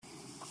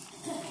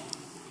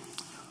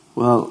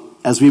Well,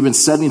 as we've been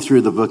studying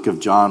through the book of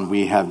John,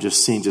 we have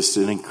just seen just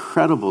an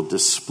incredible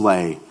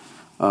display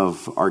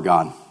of our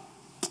God.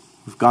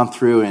 We've gone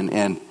through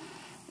and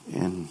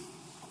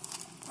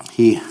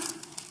he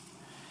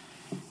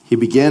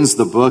begins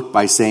the book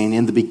by saying,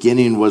 in the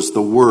beginning was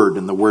the Word,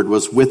 and the Word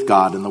was with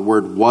God, and the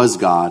Word was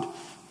God.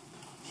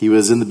 He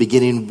was in the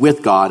beginning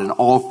with God, and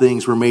all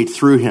things were made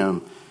through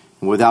him.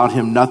 And without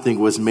him nothing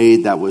was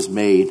made that was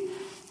made.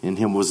 In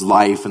him was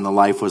life, and the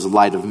life was the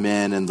light of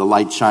men, and the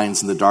light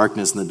shines in the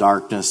darkness, and the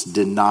darkness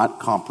did not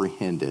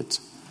comprehend it.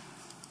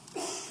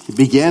 He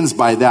begins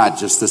by that,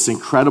 just this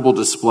incredible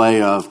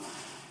display of,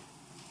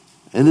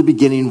 in the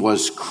beginning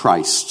was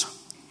Christ.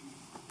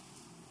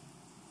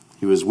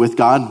 He was with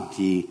God.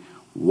 He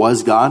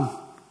was God.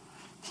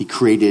 He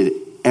created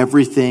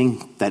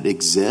everything that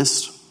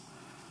exists.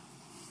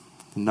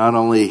 Not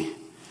only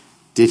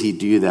did he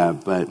do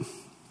that, but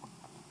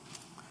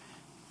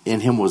in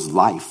him was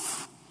life.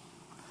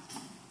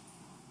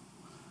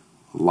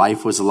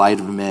 Life was the light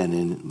of men,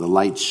 and the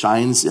light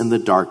shines in the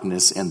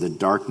darkness, and the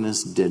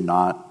darkness did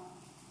not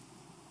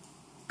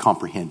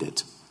comprehend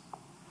it.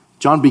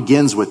 John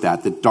begins with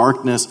that. The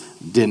darkness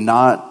did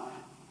not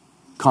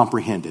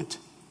comprehend it.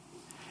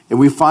 And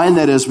we find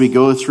that as we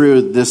go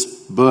through this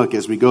book,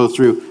 as we go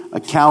through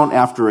account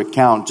after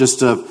account,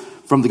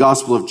 from the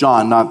Gospel of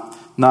John,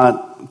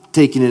 not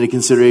taking into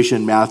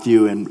consideration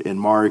Matthew and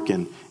Mark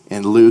and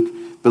Luke,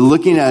 but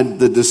looking at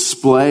the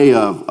display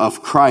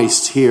of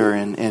Christ here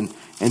and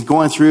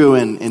going through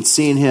and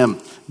seeing him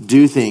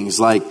do things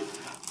like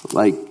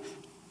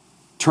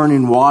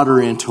turning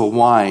water into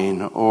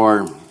wine,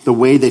 or the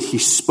way that he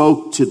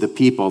spoke to the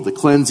people, the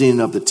cleansing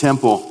of the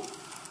temple,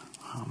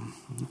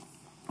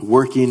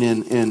 working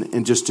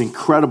in just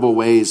incredible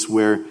ways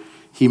where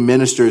he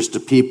ministers to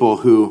people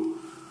who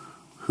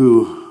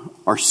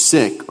are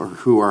sick or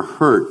who are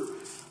hurt.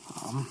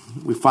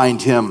 We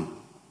find him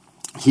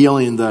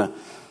healing the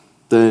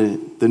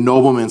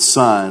nobleman's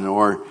son,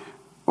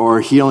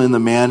 or healing the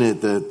man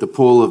at the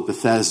pool of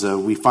Bethesda.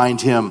 We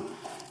find him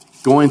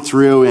going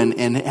through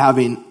and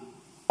having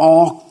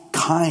all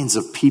kinds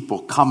of people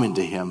coming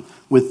to him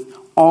with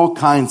all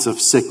kinds of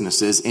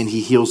sicknesses, and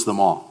he heals them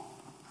all.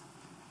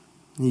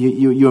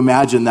 You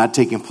imagine that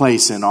taking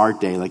place in our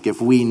day. Like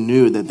if we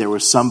knew that there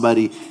was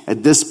somebody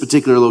at this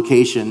particular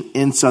location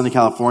in Southern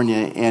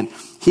California and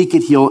he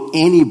could heal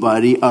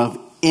anybody of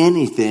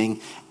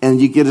anything, and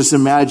you could just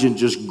imagine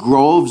just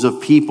groves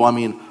of people. I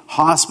mean,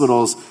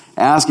 hospitals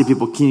asking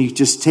people, can you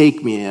just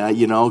take me?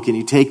 Can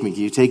you take me?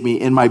 Can you take me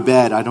in my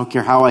bed? I don't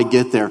care how I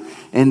get there.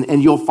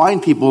 And you'll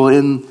find people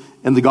in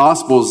the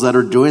Gospels that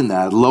are doing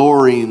that,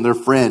 lowering their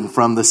friend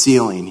from the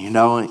ceiling,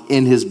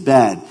 in his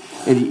bed.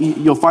 And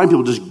you'll find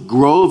people, just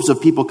groves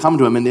of people come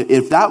to him. And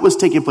if that was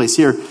taking place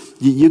here,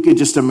 you could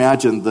just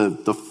imagine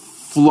the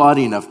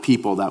flooding of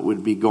people that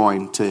would be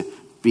going to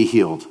be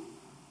healed.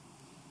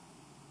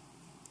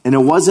 And it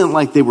wasn't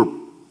like they were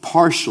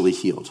partially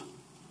healed.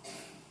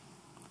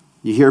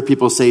 You hear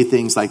people say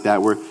things like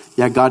that where,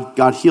 yeah,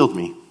 God healed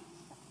me.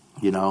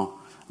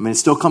 It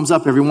still comes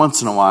up every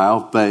once in a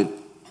while, but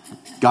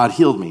God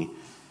healed me.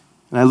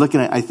 And I look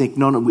at it, I think,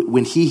 no,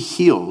 when he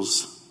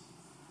heals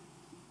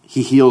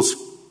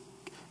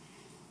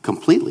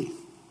completely.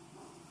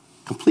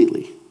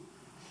 Completely.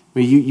 I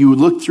mean, you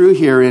look through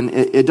here, and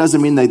it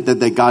doesn't mean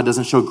that God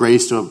doesn't show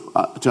grace to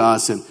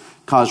us and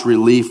cause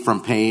relief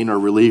from pain or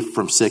relief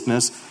from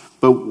sickness.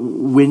 But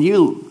when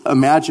you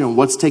imagine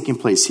what's taking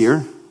place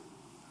here,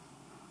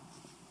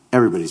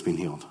 everybody's been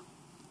healed.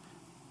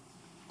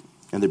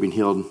 And they're being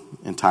healed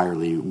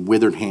entirely.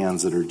 Withered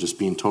hands that are just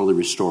being totally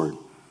restored.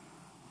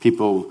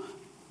 People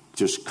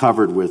just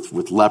covered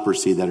with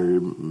leprosy that are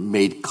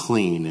made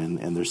clean,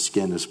 and their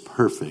skin is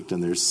perfect,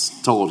 and they're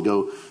told,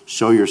 go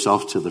show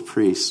yourself to the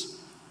priest.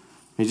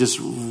 It's just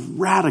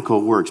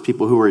radical works.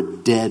 People who are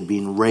dead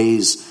being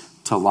raised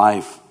to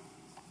life.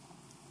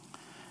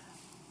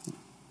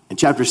 In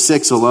chapter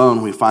 6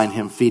 alone, we find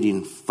him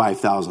feeding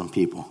 5,000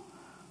 people.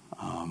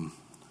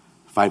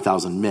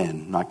 5,000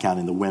 men, not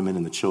counting the women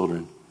and the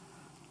children.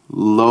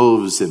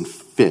 Loaves and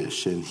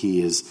fish, and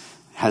he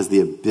has the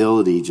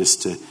ability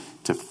just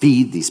to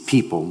feed these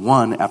people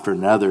one after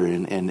another,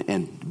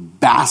 and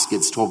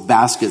baskets, 12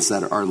 baskets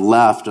that are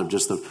left of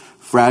just the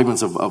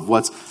fragments of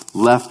what's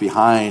left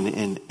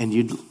behind. And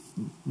you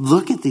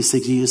look at these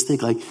things, you just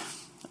think like,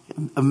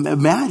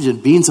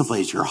 imagine being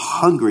someplace, you're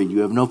hungry, you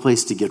have no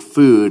place to get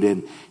food,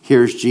 and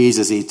here's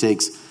Jesus. He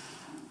takes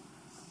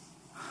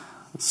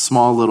a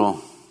small little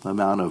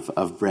amount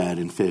of bread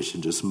and fish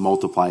and just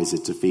multiplies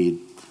it to feed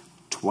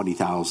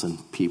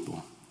 20,000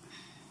 people.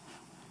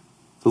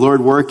 The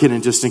Lord working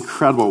in just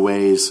incredible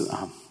ways.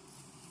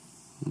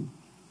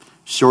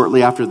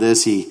 Shortly after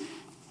this, he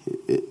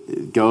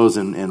goes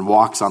and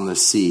walks on the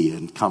sea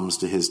and comes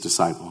to his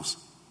disciples.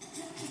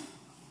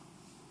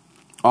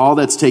 All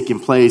that's taking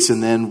place,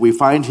 and then we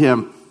find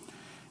him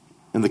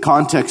in the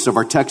context of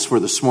our text for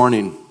this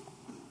morning,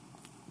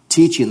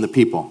 teaching the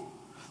people.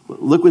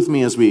 Look with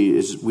me as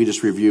we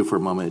just review for a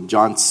moment.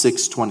 John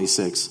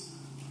 6:26.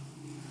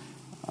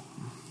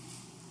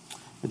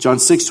 In John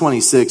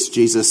 6:26,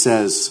 Jesus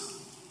says,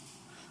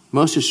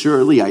 "Most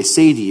assuredly I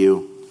say to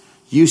you,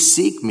 you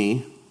seek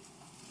me,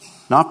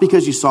 not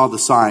because you saw the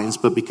signs,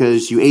 but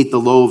because you ate the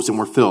loaves and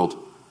were filled.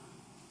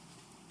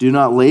 Do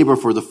not labor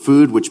for the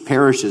food which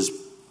perishes,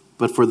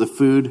 but for the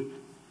food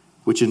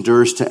which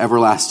endures to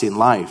everlasting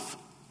life,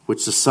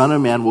 which the Son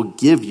of Man will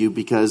give you,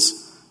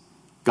 because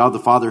God the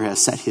Father has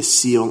set his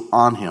seal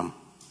on him."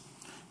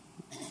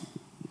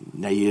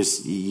 Now you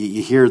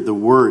hear the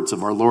words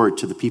of our Lord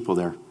to the people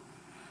there.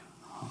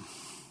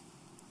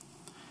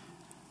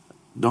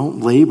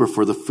 Don't labor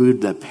for the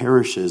food that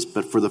perishes,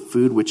 but for the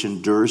food which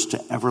endures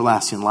to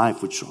everlasting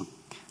life, which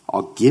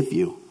I'll give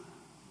you.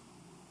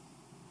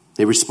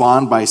 They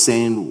respond by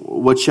saying,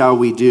 "What shall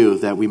we do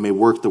that we may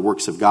work the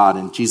works of God?"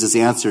 And Jesus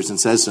answers and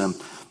says to them,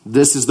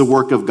 "This is the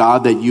work of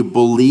God, that you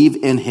believe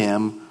in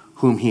him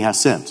whom he has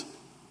sent."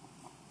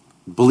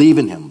 Believe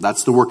in him.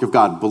 That's the work of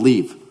God.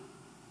 Believe.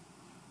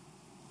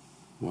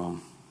 Well,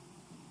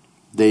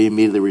 they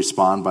immediately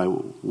respond by,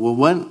 "Well,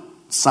 what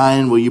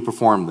sign will you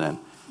perform then,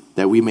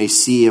 that we may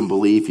see and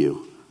believe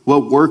you?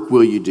 What work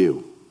will you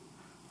do?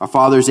 Our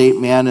fathers ate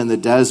manna in the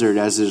desert,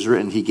 as is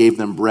written, he gave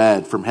them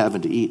bread from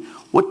heaven to eat."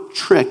 What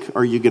trick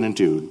are you going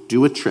to do?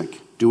 Do a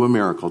trick. Do a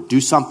miracle. Do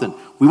something.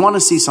 We want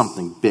to see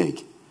something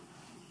big.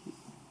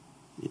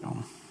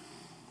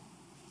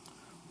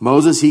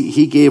 Moses,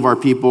 he gave our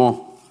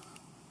people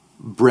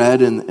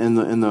bread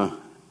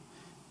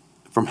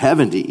from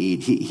heaven to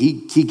eat.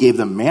 He gave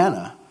them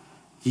manna.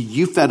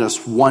 You fed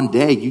us one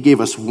day. You gave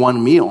us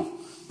one meal.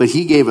 But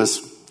he gave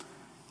us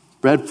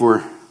bread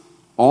for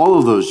all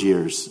of those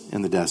years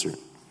in the desert.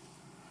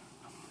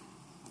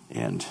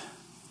 And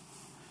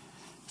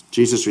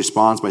Jesus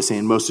responds by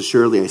saying, "Most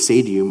assuredly I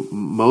say to you,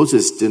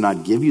 Moses did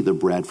not give you the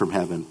bread from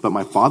heaven, but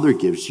my Father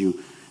gives you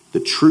the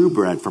true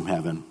bread from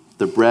heaven.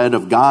 The bread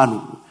of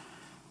God,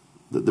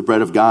 the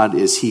bread of God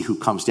is he who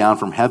comes down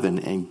from heaven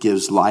and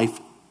gives life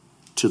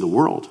to the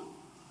world."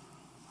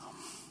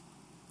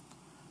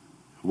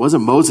 It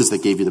wasn't Moses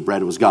that gave you the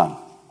bread, it was God.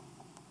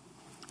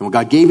 And when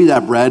God gave you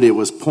that bread, it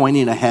was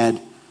pointing ahead.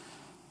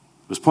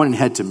 It was pointing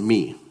ahead to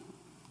me.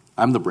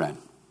 I'm the bread.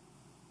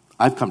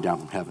 I've come down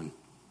from heaven.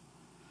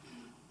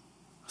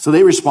 So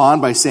they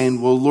respond by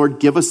saying, "Well, Lord,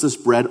 give us this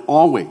bread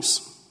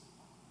always."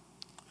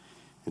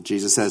 And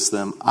Jesus says to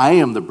them, "I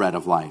am the bread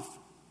of life.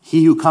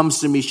 He who comes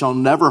to me shall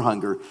never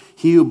hunger.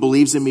 He who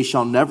believes in me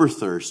shall never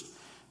thirst.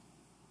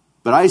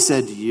 But I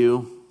said to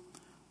you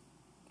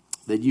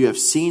that you have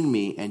seen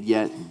me and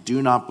yet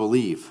do not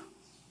believe.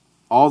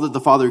 All that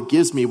the Father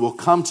gives me will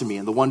come to me,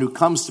 and the one who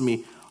comes to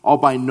me I'll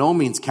by no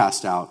means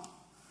cast out.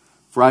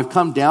 For I've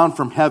come down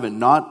from heaven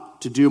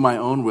not to do my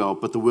own will,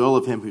 but the will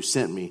of him who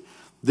sent me.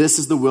 This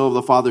is the will of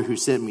the Father who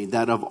sent me,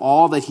 that of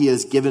all that he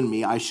has given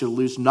me I should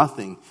lose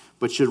nothing,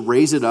 but should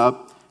raise it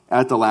up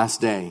at the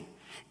last day.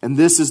 And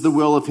this is the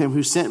will of him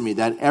who sent me,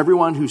 that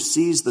everyone who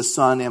sees the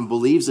Son and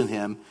believes in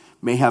him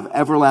may have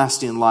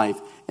everlasting life,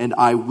 and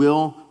I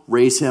will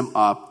raise him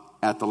up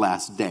at the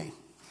last day."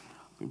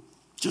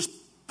 Just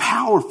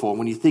powerful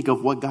when you think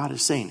of what God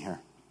is saying here.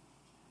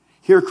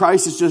 Here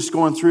Christ is just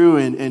going through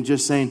and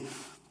just saying,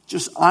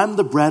 I'm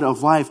the bread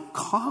of life.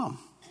 Come.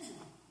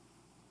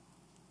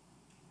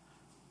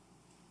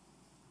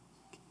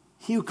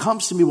 He who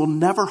comes to me will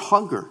never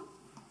hunger.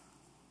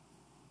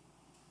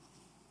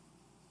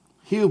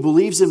 He who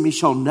believes in me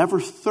shall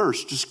never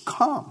thirst. Just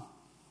come.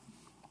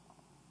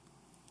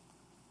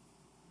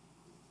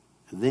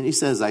 And then he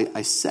says,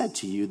 I said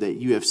to you that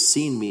you have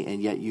seen me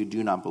and yet you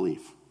do not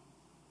believe.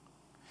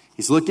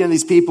 He's looking at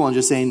these people and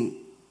just saying,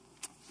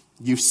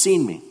 you've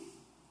seen me.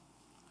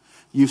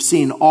 You've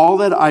seen all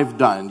that I've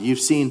done. You've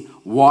seen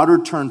water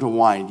turn to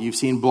wine. You've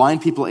seen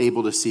blind people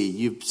able to see.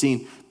 You've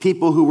seen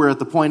people who were at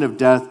the point of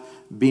death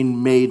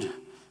being made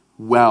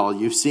well.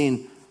 You've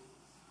seen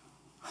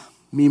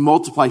me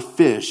multiply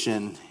fish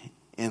and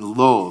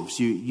loaves.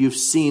 You've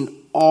seen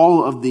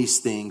all of these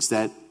things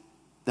that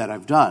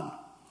I've done.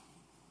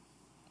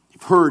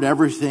 You've heard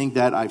everything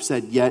that I've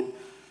said, yet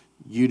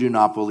you do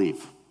not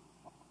believe.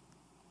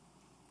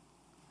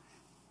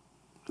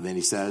 And then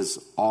he says,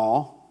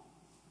 all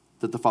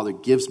that the Father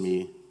gives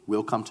me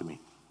will come to me.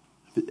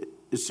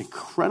 It's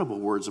incredible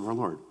words of our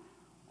Lord.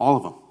 All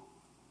of them.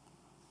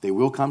 They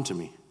will come to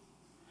me.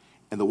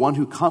 And the one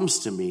who comes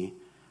to me,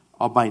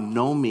 I'll by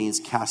no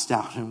means cast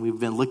out. And we've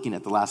been looking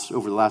at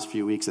over the last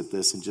few weeks at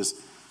this, and just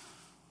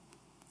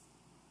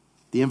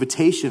the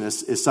invitation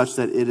is such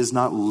that it is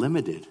not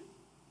limited.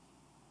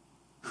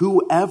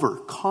 Whoever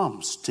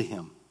comes to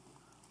him,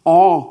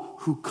 all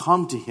who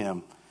come to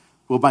him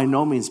will by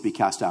no means be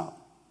cast out.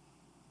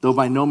 They'll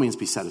by no means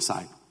be set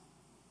aside.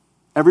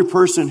 Every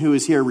person who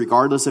is here,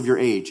 regardless of your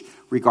age,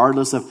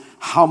 regardless of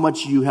how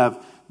much you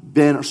have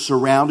been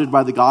surrounded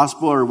by the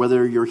gospel, or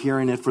whether you're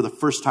hearing it for the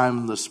first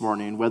time this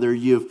morning, whether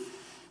you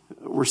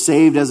were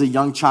saved as a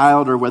young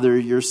child, or whether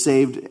you're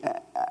saved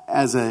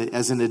as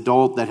an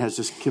adult that has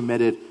just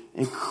committed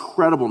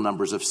incredible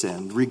numbers of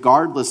sin,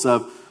 regardless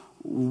of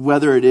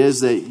whether it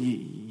is that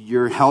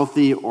you're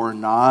healthy or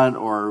not,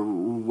 or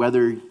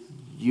whether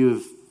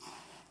you've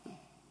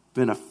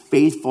been a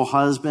faithful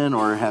husband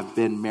or have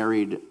been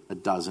married a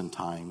dozen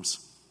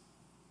times.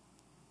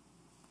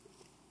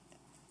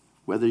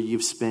 Whether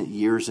you've spent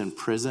years in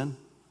prison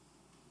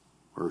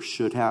or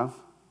should have,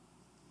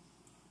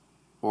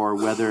 or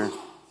whether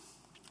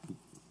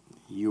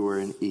you were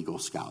an Eagle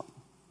Scout.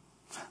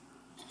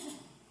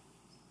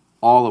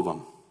 All of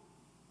them.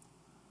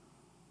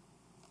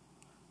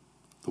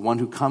 The one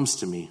who comes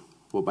to me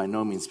will by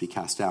no means be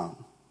cast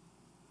out.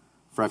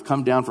 For I've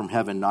come down from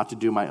heaven not to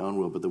do my own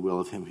will, but the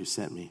will of him who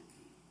sent me.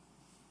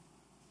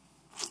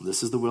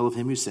 This is the will of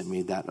him who sent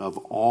me, that of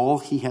all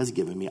he has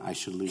given me, I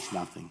should lose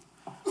nothing,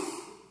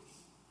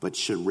 but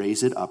should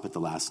raise it up at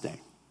the last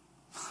day.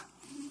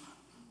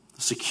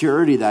 The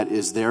security that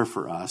is there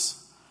for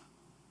us,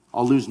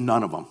 I'll lose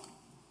none of them.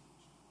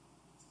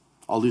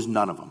 I'll lose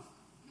none of them.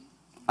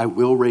 I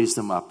will raise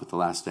them up at the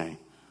last day.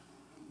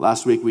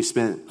 Last week we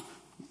spent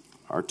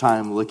our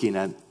time looking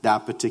at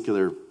that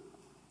particular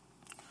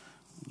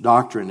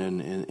doctrine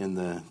and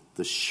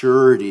the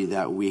surety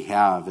that we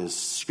have as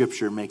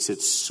Scripture makes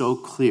it so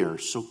clear,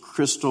 so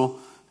crystal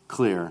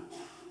clear,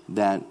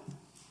 that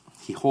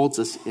he holds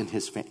us in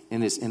his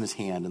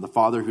hand, and the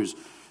Father who's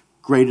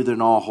greater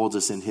than all holds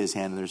us in his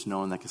hand, and there's no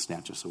one that can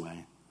snatch us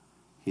away.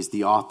 He's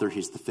the author,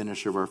 he's the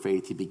finisher of our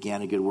faith. He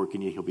began a good work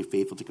in you, he'll be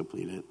faithful to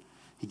complete it.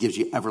 He gives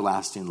you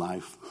everlasting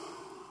life.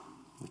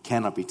 It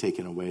cannot be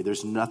taken away.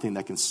 There's nothing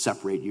that can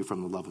separate you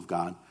from the love of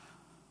God.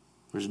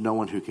 There's no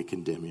one who can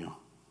condemn you.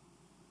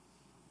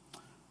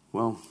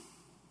 Well,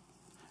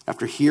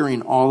 after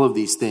hearing all of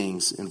these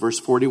things, in verse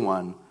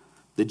 41,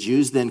 the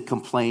Jews then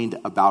complained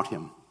about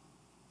him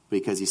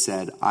because he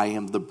said, I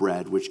am the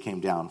bread which came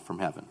down from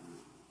heaven.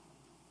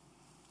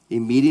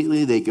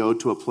 Immediately they go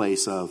to a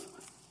place of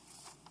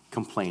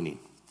complaining.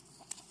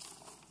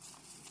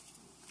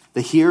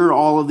 They hear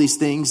all of these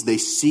things. They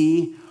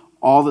see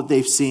all that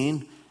they've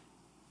seen.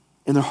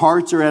 And their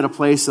hearts are at a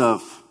place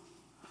of,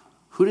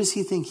 who does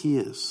he think he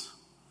is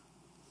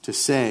to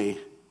say,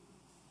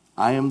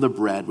 I am the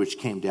bread which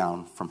came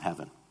down from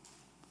heaven?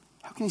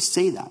 How can he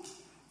say that?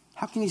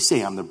 How can he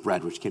say I'm the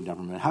bread which came down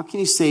from heaven? How can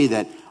he say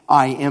that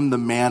I am the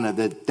manna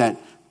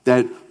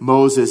that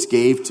Moses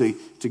gave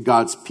to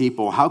God's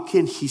people? How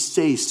can he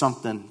say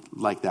something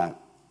like that?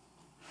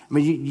 I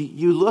mean,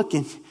 you look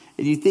and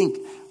you think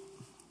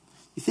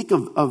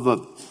of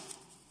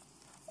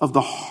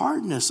the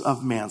hardness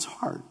of man's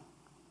heart.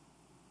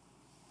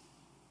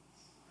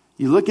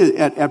 You look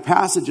at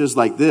passages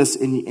like this,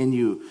 and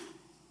you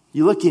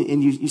look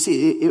and you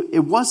see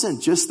it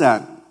wasn't just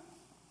that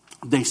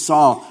they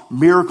saw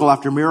miracle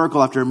after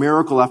miracle after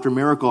miracle after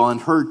miracle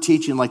and heard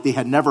teaching like they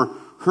had never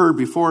heard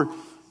before.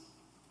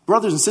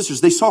 Brothers and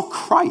sisters, they saw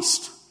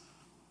Christ.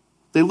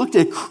 They looked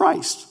at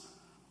Christ.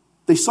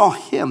 They saw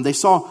him. They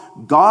saw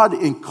God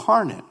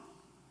incarnate.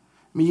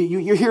 I mean,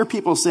 you hear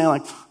people saying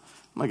like, I'm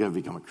not going to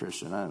become a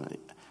Christian.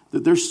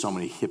 There's so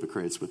many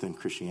hypocrites within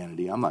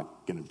Christianity. I'm not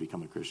going to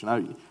become a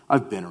Christian.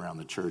 I've been around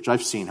the church.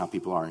 I've seen how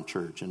people are in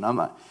church, and I'm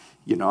not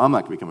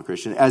going to become a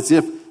Christian. As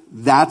if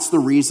that's the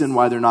reason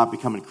why they're not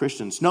becoming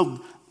Christians. No,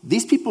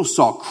 these people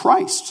saw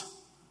Christ.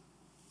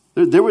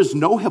 There was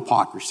no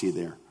hypocrisy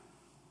there.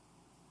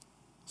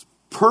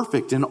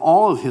 Perfect in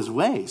all of his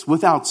ways,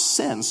 without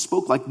sin,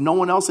 spoke like no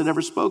one else had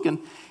ever spoken,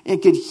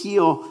 and could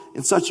heal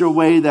in such a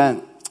way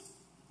that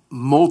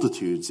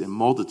multitudes and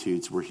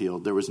multitudes were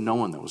healed. There was no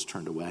one that was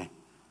turned away.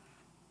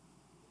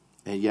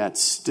 And yet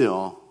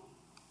still,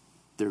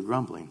 they're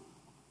grumbling.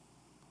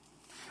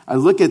 I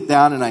look at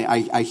that and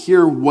I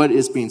hear what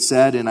is being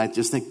said, and I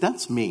just think,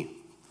 that's me.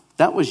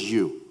 That was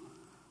you.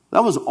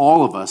 That was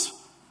all of us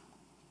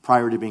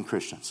prior to being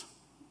Christians.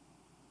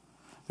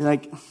 I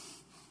mean,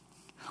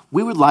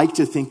 we would like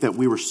to think that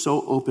we were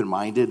so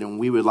open-minded, and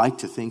we would like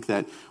to think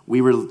that we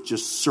were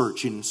just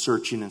searching and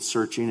searching and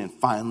searching, and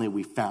finally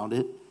we found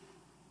it.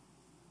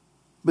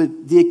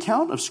 But the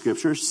account of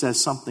Scripture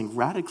says something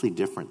radically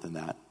different than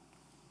that.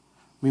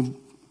 I mean,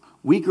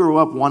 we grew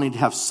up wanting to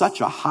have such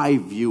a high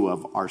view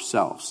of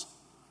ourselves.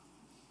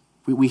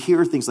 We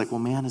hear things like, well,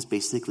 man is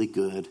basically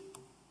good.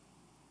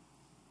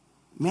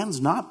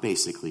 Man's not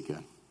basically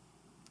good.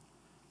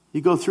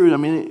 You go through it, I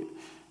mean,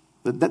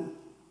 that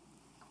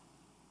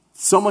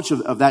so much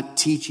of that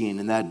teaching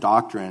and that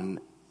doctrine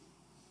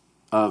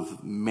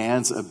of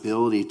man's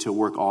ability to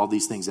work all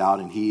these things out,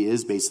 and he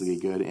is basically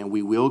good, and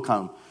we will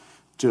come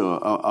to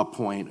a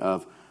point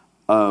of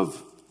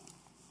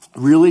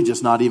really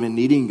just not even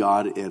needing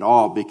God at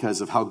all because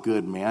of how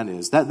good man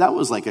is. That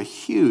was like a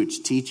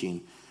huge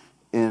teaching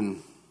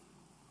in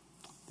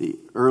the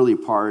early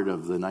part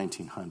of the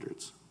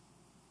 1900s.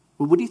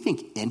 Well, what do you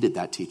think ended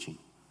that teaching?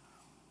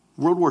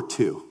 World War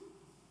II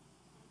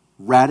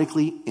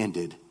radically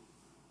ended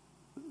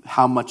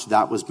how much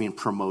that was being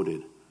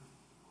promoted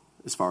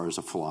as far as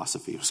a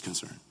philosophy was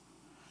concerned.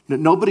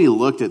 Nobody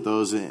looked at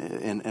those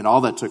and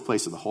all that took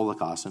place at the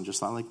Holocaust and just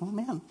thought like,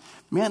 well,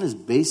 man is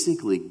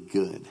basically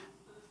good.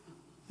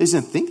 They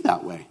didn't think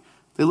that way.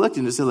 They looked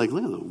and they said, like,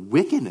 look at the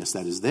wickedness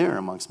that is there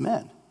amongst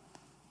men.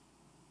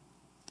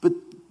 But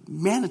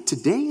man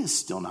today is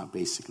still not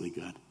basically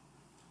good.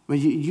 I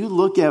mean, you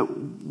look at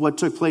what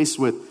took place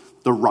with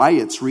the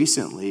riots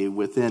recently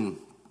within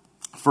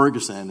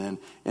Ferguson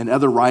and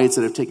other riots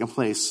that have taken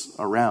place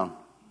around.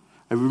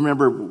 I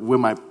remember when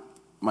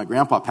my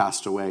grandpa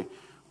passed away.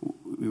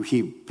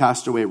 He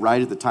passed away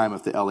right at the time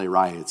of the LA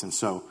riots. And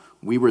so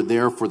we were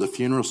there for the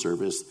funeral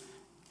service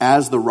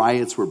as the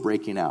riots were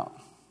breaking out.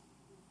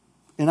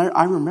 And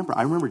I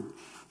remember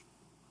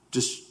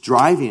just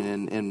driving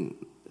and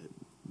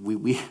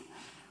we're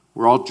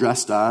all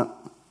dressed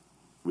up.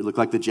 We look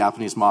like the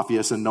Japanese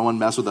mafia, so no one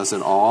messed with us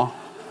at all.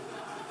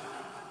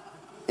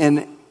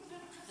 And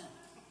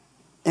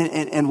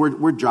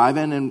we're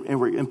driving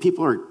and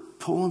people are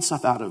pulling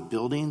stuff out of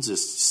buildings,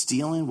 just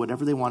stealing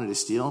whatever they wanted to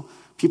steal.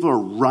 People are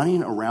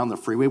running around the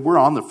freeway. We're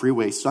on the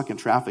freeway, stuck in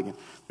traffic. And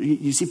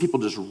you see people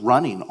just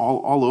running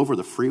all over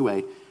the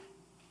freeway.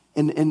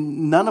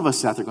 And none of us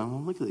sat there going, oh,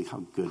 look at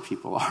how good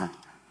people are.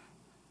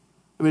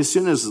 I mean, as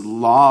soon as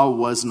law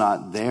was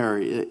not there,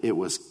 it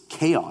was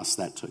chaos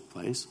that took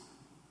place.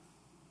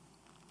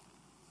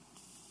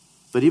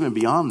 But even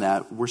beyond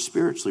that, we're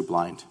spiritually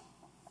blind.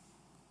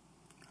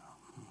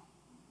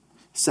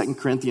 2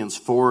 Corinthians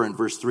 4 and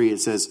verse 3, it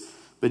says,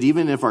 but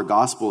even if our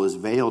gospel is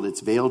veiled,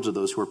 it's veiled to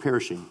those who are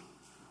perishing,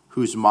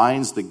 whose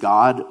minds the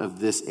God of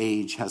this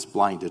age has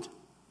blinded,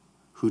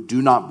 who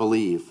do not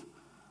believe,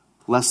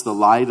 lest the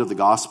light of the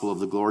gospel of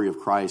the glory of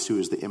Christ, who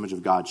is the image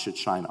of God, should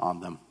shine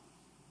on them.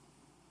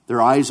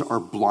 Their eyes are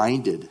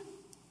blinded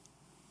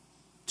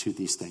to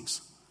these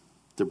things.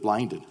 They're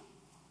blinded.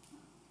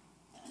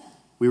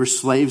 We were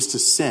slaves to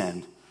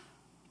sin.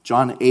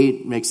 John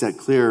 8 makes that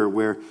clear,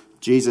 where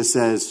Jesus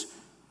says,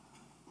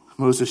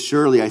 most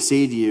assuredly I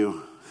say to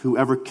you,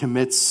 whoever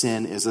commits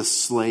sin is a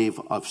slave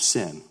of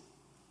sin.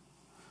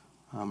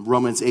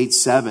 Romans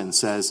 8:7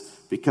 says,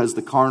 because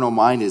the carnal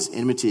mind is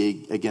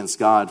enmity against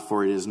God,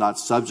 for it is not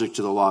subject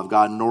to the law of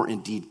God, nor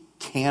indeed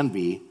can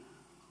be.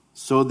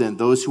 So then,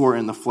 those who are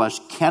in the flesh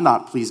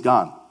cannot please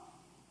God.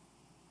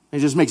 It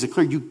just makes it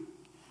clear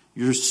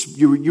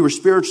you were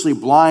spiritually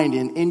blind,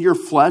 and in your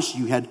flesh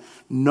you had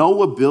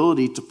no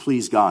ability to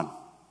please God.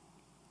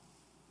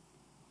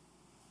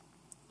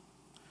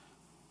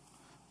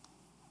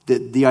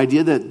 The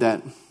idea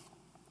that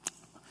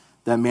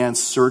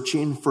man's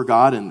searching for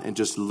God and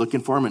just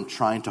looking for him and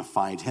trying to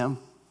find him,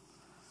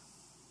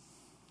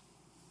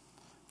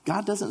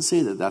 God doesn't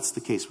say that that's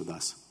the case with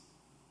us.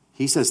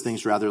 He says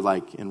things rather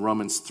like in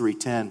Romans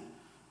 3:10,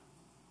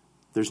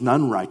 there's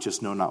none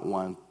righteous, no, not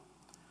one.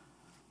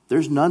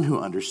 There's none who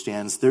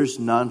understands. There's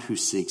none who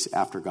seeks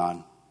after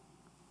God.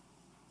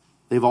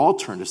 They've all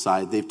turned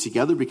aside. They've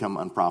together become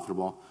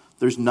unprofitable.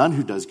 There's none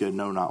who does good,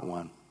 no, not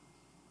one.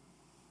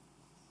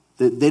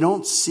 They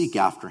don't seek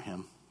after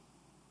him.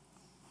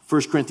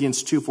 1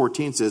 Corinthians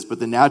 2:14 says, but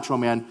the natural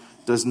man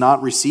does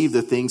not receive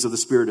the things of the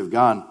Spirit of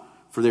God,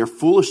 for they are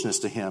foolishness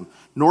to him,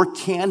 nor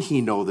can he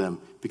know them,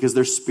 because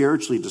they're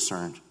spiritually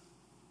discerned.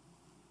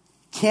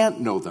 Can't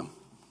know them.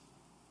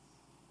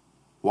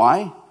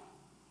 Why?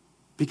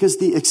 Because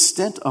the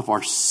extent of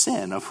our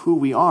sin, of who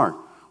we are,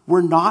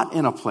 we're not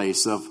in a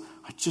place of,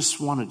 I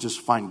just want to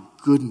find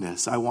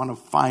goodness. I want to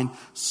find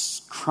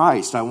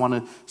Christ. I want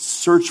to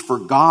search for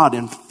God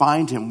and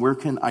find him. Where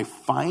can I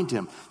find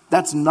him?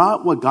 That's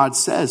not what God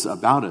says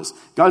about us.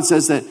 God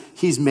says that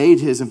he's made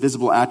his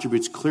invisible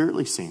attributes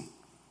clearly seen.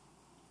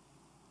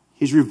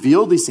 He's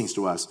revealed these things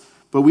to us,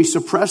 but we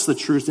suppress the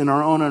truth in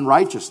our own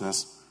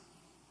unrighteousness.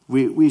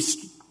 We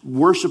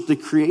worship the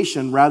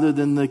creation rather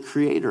than the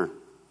creator.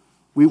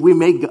 We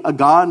make a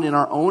God in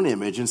our own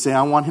image and say,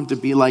 I want him to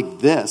be like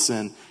this,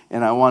 and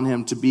I want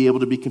him to be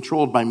able to be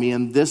controlled by me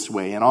in this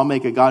way. And I'll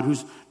make a God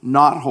who's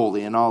not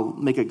holy, and I'll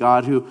make a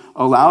God who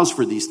allows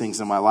for these things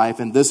in my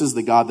life, and this is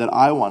the God that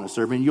I want to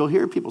serve. And you'll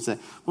hear people say,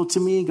 well, to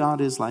me, God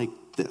is like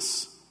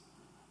this.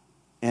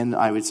 And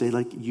I would say,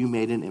 like, you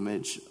made an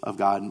image of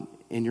God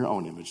in your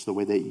own image, the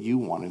way that you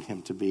wanted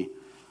him to be.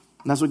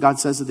 And that's what God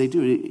says that they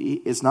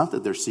do. It's not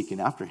that they're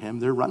seeking after him.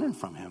 They're running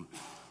from him.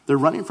 They're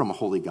running from a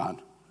holy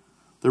God.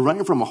 They're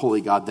running from a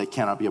holy God that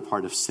cannot be a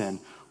part of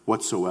sin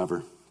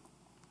whatsoever.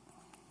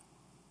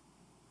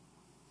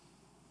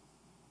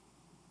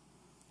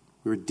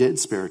 We were dead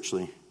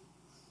spiritually.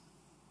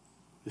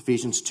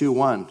 Ephesians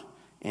 2:1,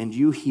 and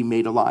you he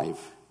made alive,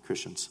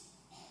 Christians,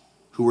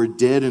 who were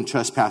dead in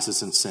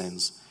trespasses and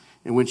sins,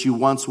 in which you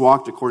once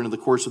walked according to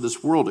the course of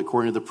this world,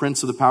 according to the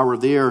prince of the power of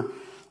the air,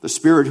 the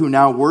spirit who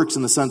now works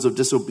in the sons of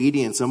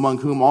disobedience, among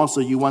whom also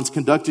you once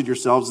conducted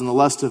yourselves in the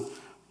lust of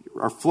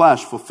our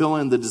flesh,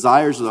 fulfilling the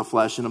desires of the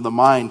flesh and of the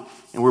mind,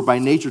 and were by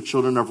nature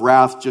children of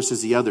wrath, just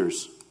as the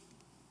others.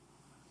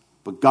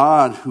 But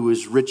God, who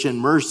is rich in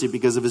mercy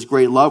because of his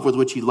great love with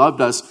which he loved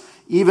us,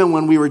 even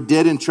when we were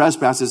dead in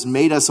trespasses,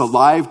 made us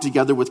alive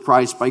together with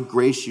Christ. By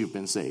grace you've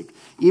been saved.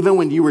 Even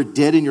when you were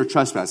dead in your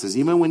trespasses,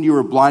 even when you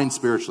were blind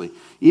spiritually,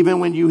 even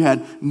when you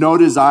had no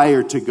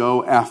desire to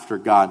go after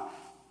God,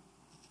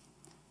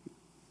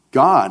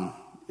 God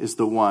is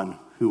the one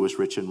who was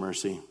rich in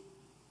mercy.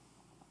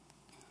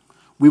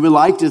 We would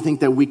like to think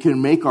that we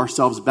can make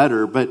ourselves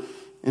better, but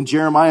in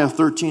Jeremiah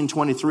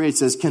 13:23 it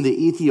says, can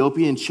the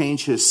Ethiopian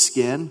change his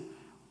skin,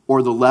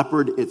 or the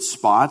leopard its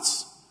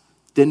spots?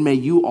 then may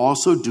you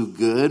also do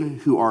good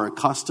who are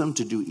accustomed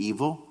to do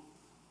evil?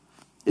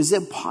 Is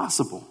it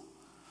possible?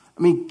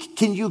 I mean,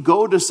 can you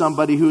go to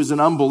somebody who is an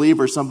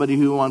unbeliever, somebody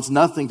who wants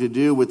nothing to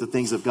do with the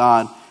things of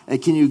God,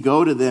 and can you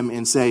go to them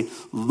and say,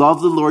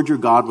 love the Lord your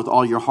God with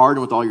all your heart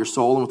and with all your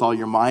soul and with all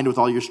your mind and with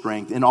all your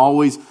strength, and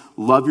always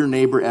love your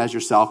neighbor as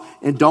yourself,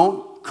 and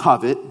don't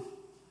covet,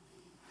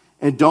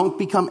 and don't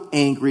become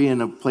angry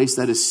in a place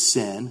that is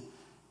sin,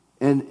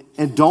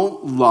 and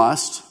don't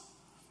lust,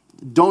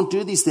 don't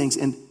do these things.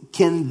 And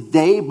can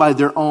they, by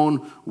their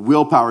own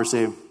willpower,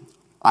 say,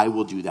 I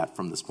will do that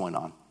from this point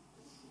on?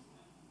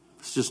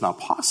 It's just not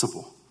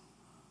possible.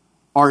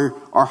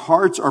 Our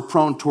hearts are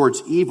prone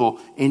towards evil,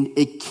 and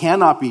it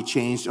cannot be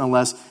changed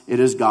unless it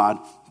is God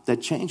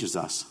that changes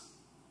us.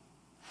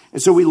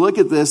 And so we look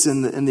at this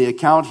in the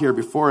account here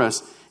before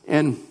us,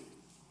 and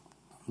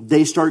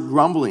they start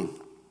grumbling.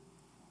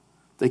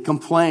 They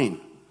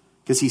complain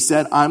because he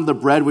said, I'm the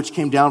bread which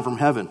came down from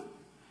heaven.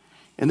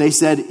 And they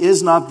said,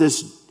 is not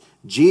this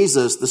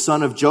Jesus, the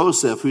son of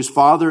Joseph, whose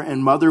father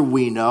and mother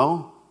we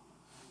know?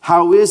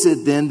 How is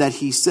it then that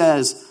he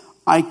says,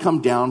 I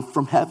come down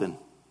from heaven?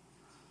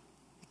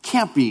 It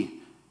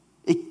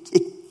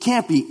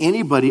can't be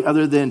anybody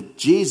other than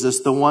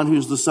Jesus, the one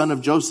who's the son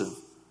of Joseph.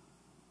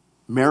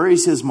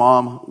 Mary's his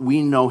mom.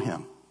 We know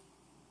him.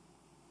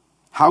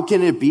 How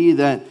can it be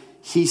that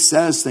he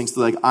says things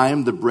like, I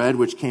am the bread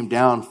which came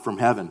down from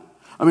heaven?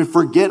 I mean,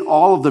 forget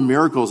all of the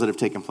miracles that have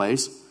taken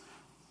place.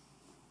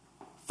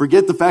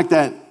 Forget the fact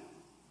that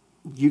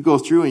you go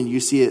through and you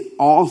see it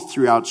all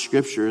throughout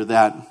Scripture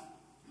that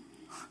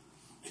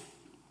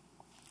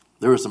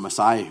there was a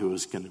Messiah who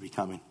was going to be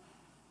coming,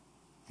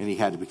 and he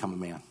had to become a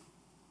man.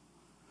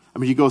 I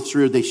mean, you go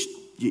through,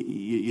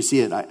 you see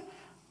it.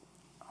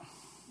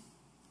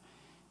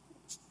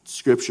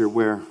 Scripture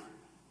where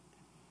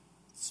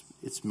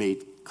it's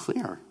made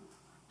clear.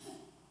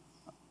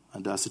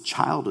 Unto us a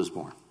child is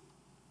born.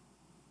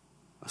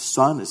 A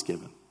son is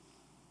given.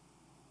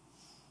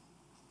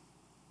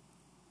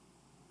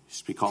 He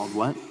should be called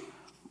what?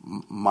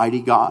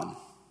 Mighty God.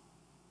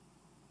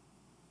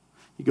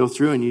 You go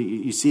through and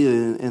you see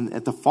it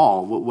at the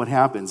fall. What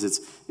happens?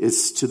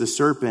 It's to the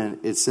serpent.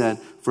 It said,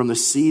 from the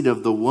seed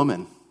of the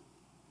woman,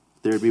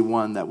 there'd be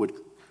one that would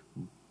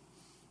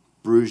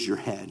bruise your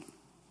head,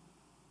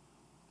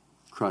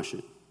 crush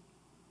it.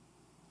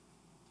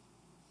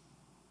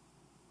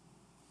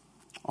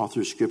 All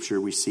through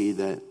Scripture, we see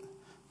that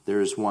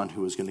there is one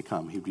who is going to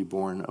come. He'd be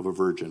born of a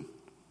virgin.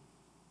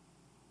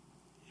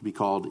 He'd be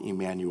called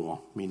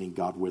Emmanuel, meaning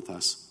God with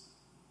us.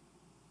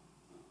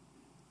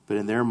 But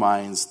in their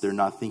minds, they're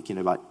not thinking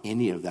about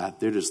any of that.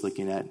 They're just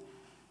looking at,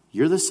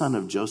 you're the son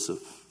of Joseph.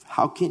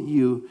 How can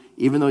you,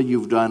 even though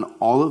you've done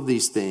all of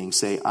these things,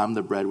 say, I'm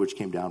the bread which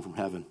came down from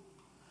heaven?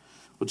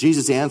 Well,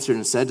 Jesus answered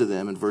and said to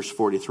them in verse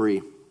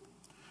 43,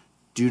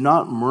 do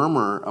not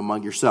murmur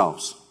among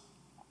yourselves.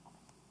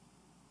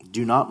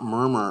 Do not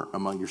murmur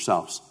among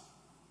yourselves.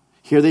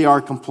 Here they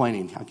are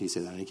complaining. How can you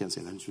say that? You can't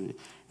say that.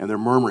 And they're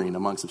murmuring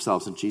amongst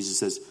themselves. And Jesus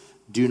says,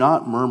 do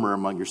not murmur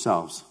among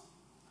yourselves.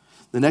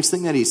 The next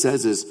thing that he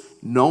says is,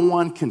 no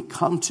one can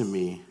come to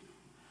me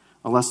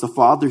unless the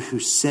Father who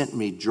sent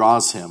me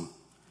draws him,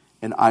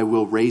 and I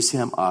will raise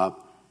him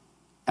up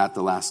at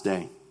the last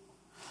day.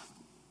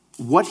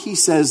 What he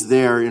says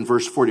there in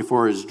verse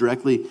 44 is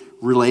directly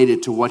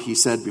related to what he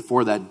said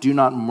before that. Do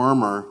not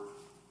murmur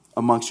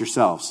amongst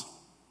yourselves.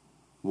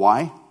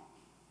 Why?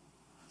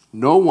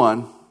 No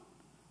one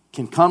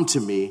can come to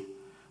me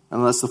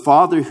unless the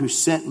Father who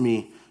sent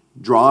me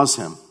draws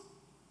him,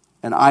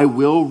 and I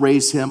will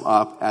raise him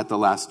up at the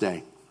last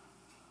day.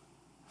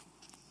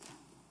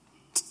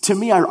 To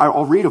me,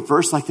 I'll read a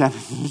verse like that,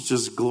 and it's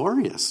just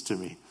glorious to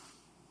me.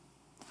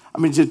 I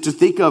mean, to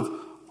think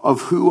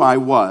of who I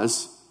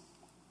was,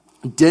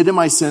 dead in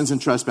my sins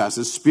and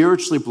trespasses,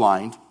 spiritually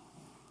blind,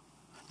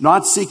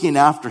 not seeking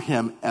after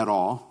him at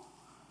all.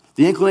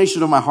 The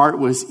inclination of my heart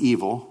was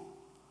evil.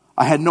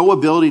 I had no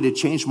ability to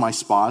change my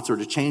spots or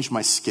to change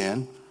my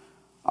skin.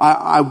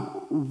 I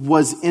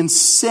was in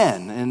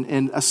sin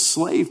and a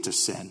slave to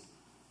sin.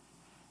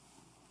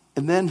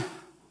 And then,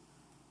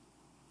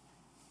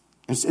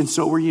 and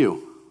so were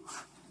you.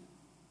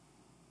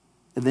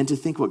 And then to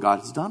think what God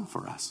has done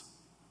for us.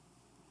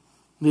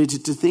 To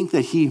think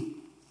that He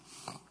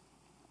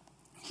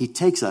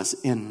takes us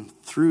in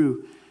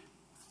through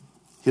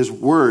His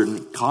Word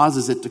and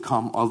causes it to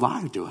come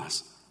alive to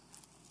us.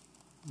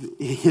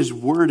 His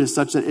Word is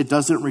such that it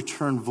doesn't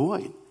return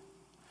void.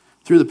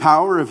 Through the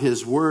power of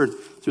His Word,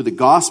 through the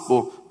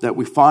gospel that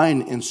we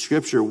find in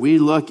Scripture, we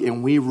look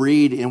and we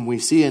read and we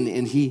see,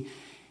 and He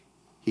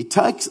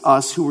takes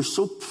us who were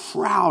so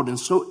proud and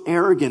so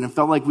arrogant and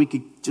felt like we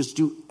could just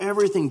do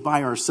everything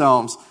by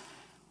ourselves.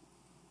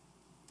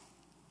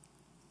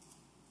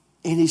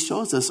 And He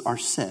shows us our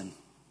sin.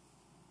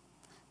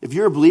 If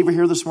you're a believer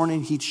here this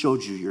morning, He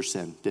showed you your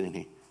sin, didn't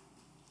He?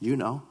 You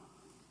know.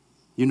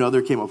 You know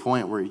there came a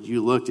point where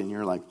you looked and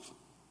you're like,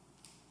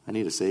 I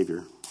need a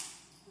Savior.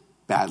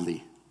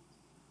 Badly.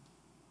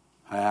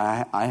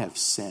 I have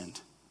sinned.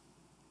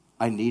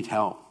 I need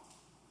help.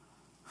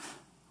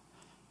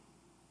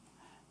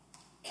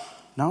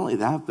 Not only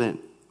that, but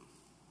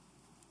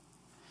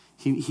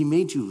he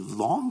made you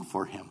long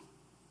for him.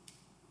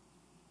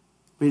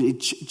 It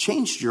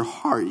changed your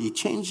heart. He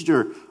changed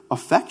your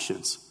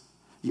affections.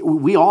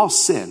 We all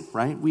sin,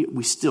 right?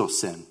 We still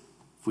sin.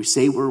 If we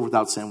say we're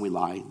without sin, we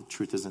lie. The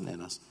truth isn't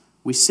in us.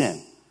 We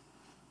sin.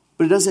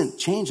 But it doesn't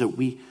change that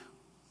we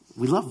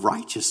love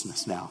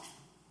righteousness now.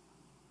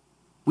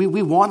 We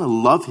want to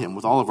love him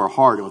with all of our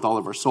heart and with all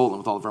of our soul and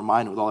with all of our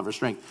mind and with all of our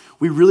strength.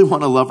 We really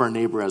want to love our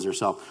neighbor as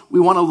ourselves.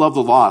 We want to love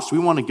the lost. We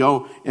want to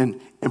go and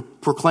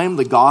proclaim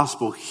the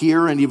gospel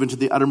here and even to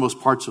the uttermost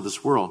parts of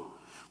this world.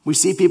 We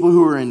see people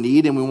who are in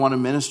need and we want to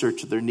minister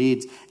to their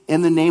needs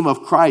in the name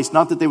of Christ.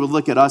 Not that they would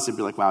look at us and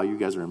be like, wow, you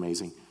guys are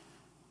amazing.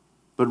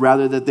 But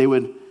rather that they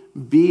would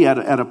be at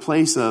a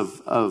place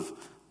of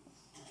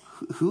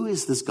who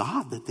is this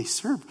God that they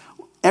serve?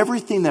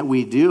 Everything that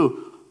we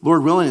do,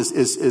 Lord willing,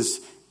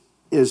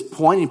 is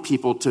pointing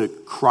people to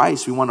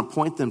Christ. We want to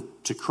point them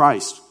to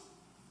Christ.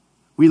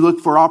 We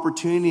look for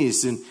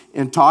opportunities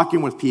in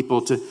talking with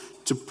people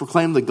to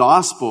proclaim the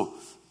gospel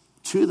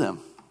to them.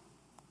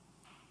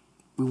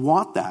 We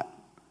want that.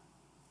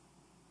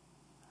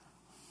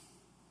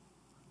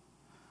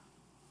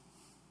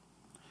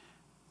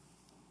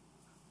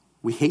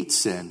 We hate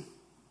sin.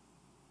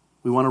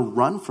 We want to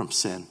run from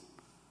sin.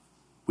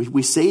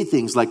 We say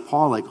things like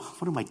Paul, like,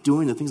 what am I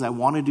doing? The things I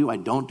want to do, I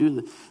don't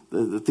do.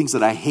 The things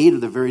that I hate are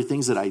the very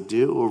things that I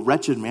do. A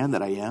wretched man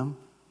that I am.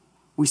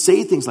 We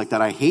say things like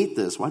that. I hate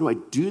this. Why do I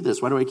do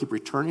this? Why do I keep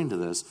returning to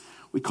this?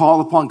 We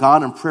call upon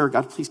God in prayer.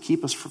 God, please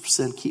keep us from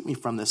sin. Keep me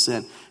from this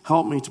sin.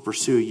 Help me to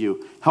pursue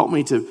you. Help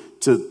me to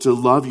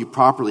love you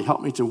properly.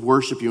 Help me to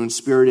worship you in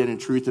spirit and in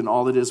truth and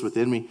all that is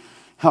within me.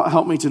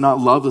 Help me to not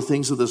love the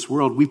things of this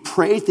world. We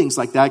pray things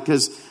like that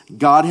because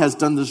God has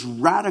done this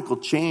radical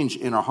change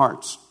in our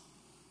hearts.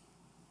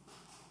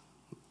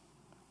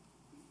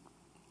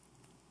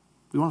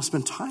 We want to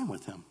spend time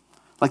with him.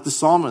 Like the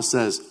psalmist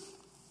says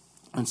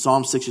in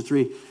Psalm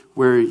 63,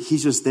 where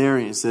he's just there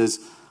and he says,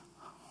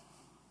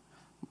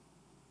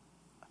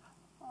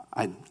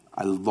 I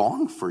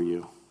long for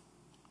you.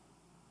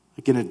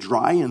 Like in a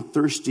dry and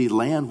thirsty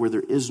land where there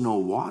is no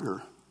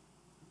water.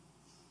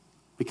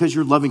 Because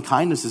your loving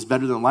kindness is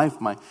better than life,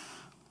 my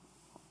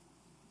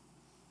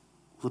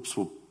lips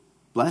will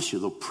bless you.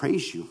 They'll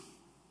praise you.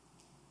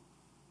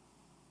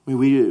 I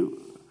mean,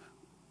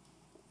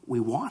 we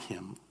want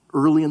him.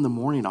 Early in the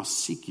morning, I'll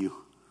seek you.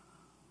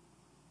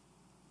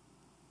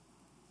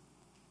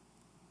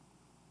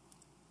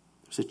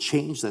 There's a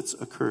change that's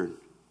occurred.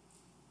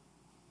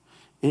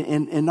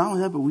 And not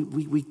only that, but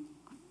we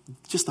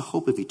just the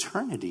hope of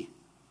eternity.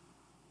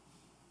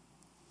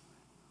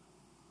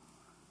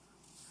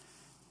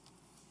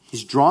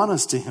 He's drawn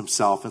us to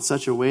himself in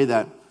such a way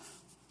that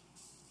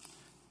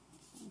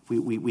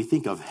we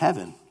think of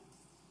heaven.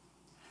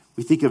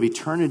 We think of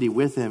eternity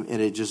with him,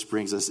 and it just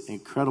brings us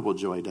incredible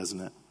joy, doesn't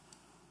it?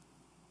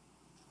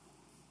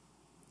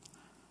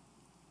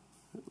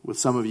 With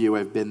some of you,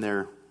 I've been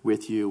there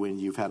with you when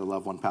you've had a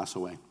loved one pass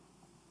away.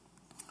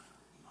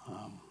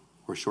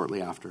 Or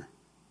shortly after.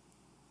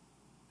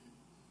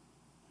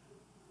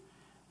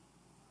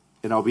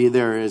 And I'll be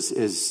there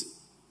as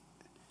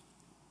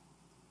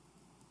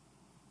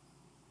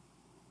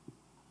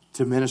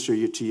to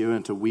minister to you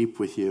and to weep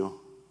with you,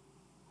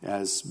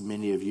 as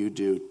many of you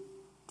do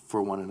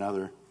for one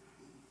another.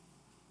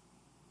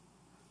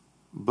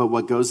 But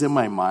what goes in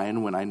my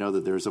mind when I know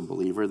that there's a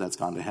believer that's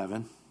gone to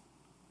heaven,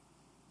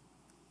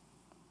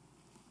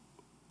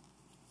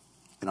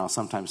 and I'll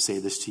sometimes say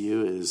this to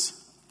you, is,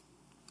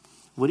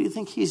 what do you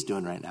think he's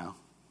doing right now?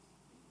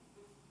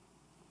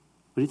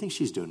 What do you think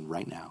she's doing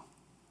right now?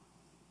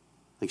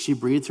 Like she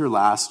breathed her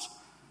last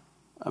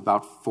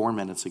about 4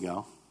 minutes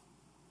ago,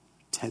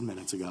 10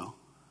 minutes ago.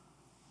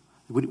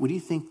 What do you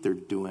think they're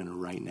doing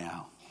right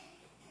now?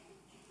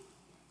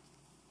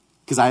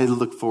 Because I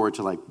look forward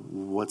to like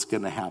what's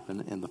going to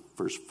happen in the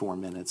first 4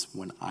 minutes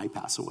when I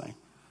pass away.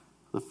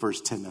 The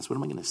first 10 minutes, what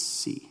am I going to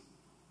see?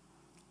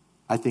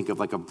 I think of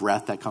like a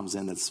breath that comes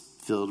in that's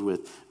filled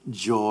with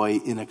joy,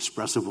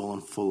 inexpressible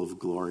and full of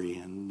glory.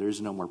 And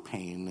there's no more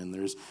pain and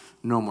there's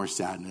no more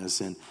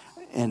sadness.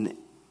 And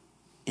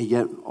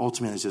yet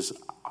ultimately it's just,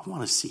 I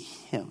want to see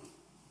him.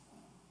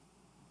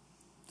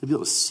 To be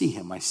able to see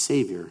him, my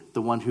Savior,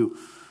 the one who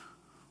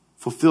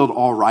fulfilled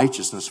all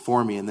righteousness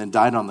for me and then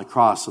died on the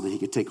cross so that he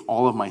could take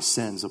all of my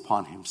sins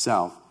upon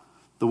himself.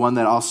 The one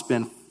that I'll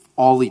spend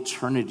all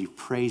eternity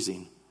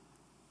praising.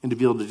 And to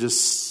be able to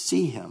just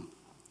see him.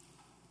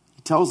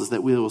 He tells us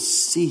that we will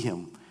see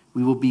him.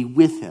 We will be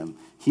with him.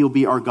 He'll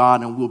be our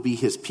God and we'll be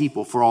his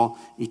people for all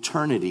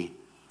eternity.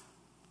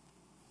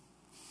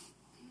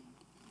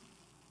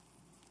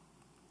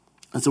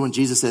 And so when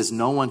Jesus says,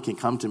 no one can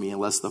come to me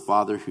unless the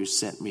Father who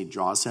sent me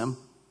draws him,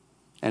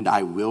 and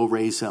I will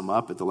raise him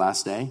up at the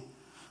last day,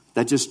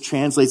 that just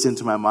translates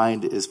into my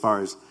mind as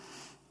far as,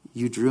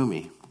 you drew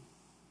me.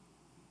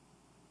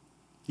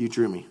 You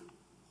drew me.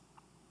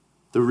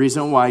 The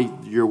reason why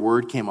your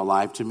word came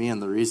alive to me,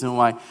 and the reason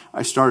why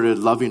I started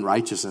loving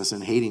righteousness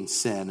and hating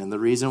sin, and the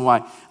reason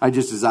why I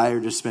just desire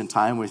to spend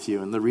time with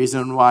you, and the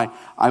reason why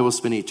I will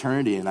spend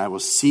eternity and I will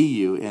see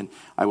you and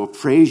I will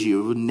praise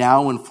you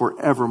now and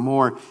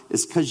forevermore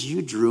is because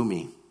you drew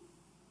me.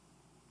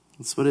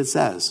 That's what it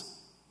says.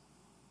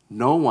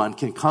 No one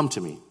can come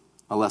to me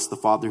unless the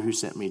Father who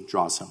sent me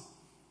draws him.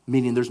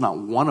 Meaning there's not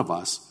one of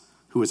us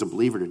who is a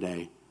believer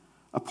today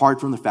apart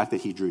from the fact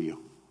that he drew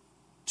you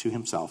to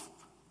himself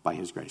by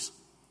his grace.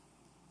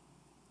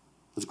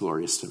 It's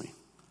glorious to me.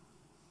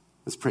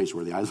 It's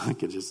praiseworthy. I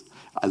like it.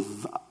 I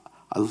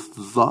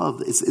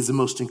love, it's the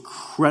most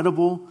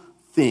incredible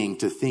thing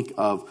to think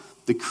of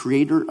the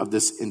creator of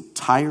this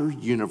entire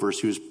universe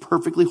who is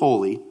perfectly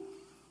holy,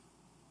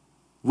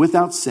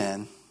 without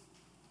sin,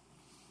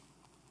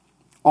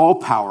 all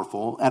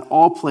powerful, at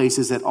all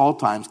places, at all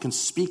times, can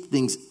speak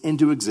things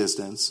into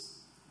existence.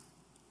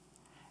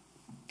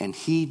 And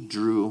he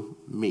drew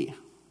me.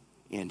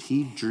 And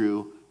he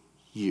drew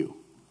you.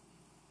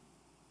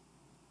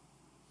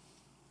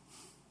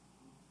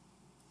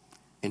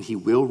 And he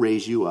will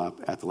raise you up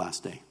at the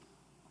last day.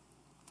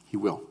 He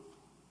will.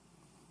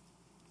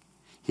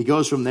 He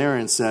goes from there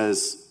and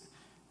says,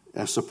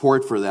 as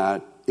support for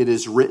that, it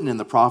is written in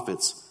the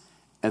prophets,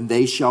 and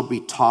they shall be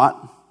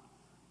taught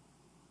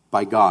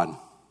by God.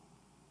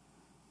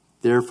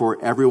 Therefore,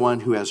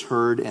 everyone who has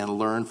heard and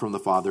learned from the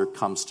Father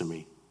comes to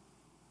me.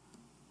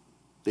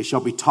 They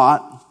shall be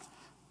taught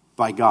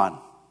by God.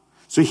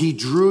 So he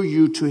drew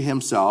you to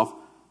himself.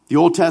 The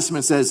Old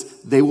Testament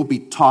says they will be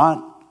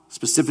taught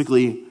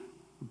specifically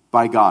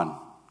by God.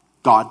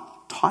 God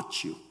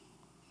taught you.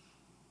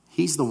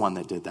 He's the one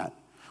that did that.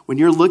 When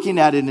you're looking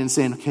at it and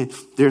saying, okay,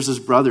 there's this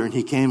brother and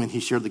he came and he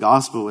shared the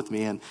gospel with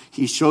me and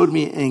he showed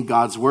me in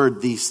God's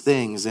word these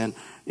things and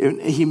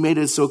he made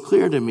it so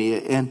clear to me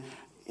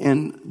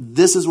and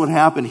this is what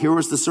happened. Here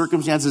was the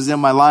circumstances in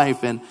my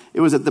life and it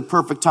was at the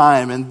perfect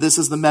time and this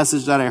is the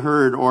message that I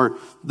heard, or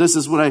this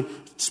is what I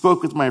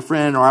spoke with my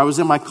friend, or I was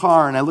in my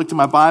car and I looked at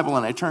my Bible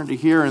and I turned to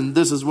here and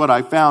this is what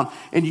I found.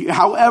 And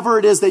however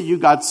it is that you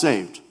got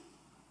saved,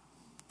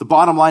 the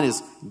bottom line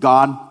is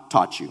God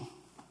taught you.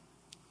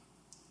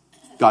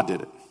 God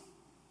did it.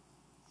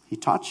 He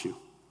taught you.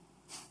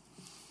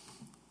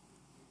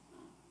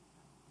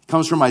 It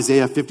comes from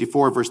Isaiah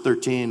 54, verse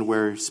 13,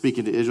 where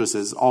speaking to Israel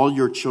says, all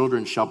your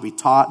children shall be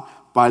taught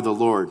by the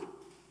Lord,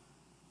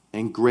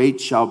 and great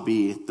shall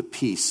be the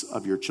peace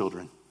of your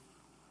children.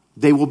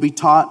 They will be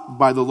taught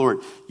by the Lord.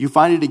 You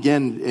find it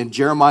again in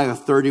Jeremiah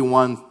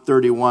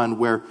 31:31,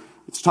 where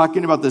it's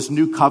talking about this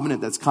new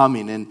covenant that's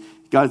coming. And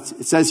God,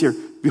 it says here,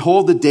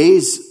 behold, the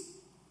days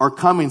are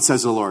coming,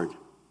 says the Lord,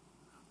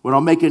 when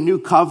I'll make a new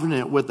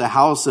covenant with the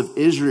house of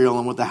Israel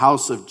and with the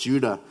house of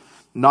Judah,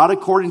 not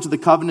according to the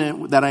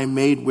covenant that I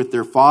made with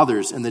their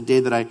fathers in the day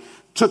that I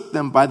took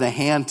them by the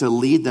hand to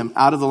lead them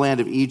out of the land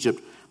of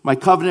Egypt, my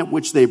covenant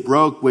which they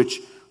broke, which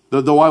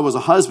though I was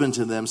a husband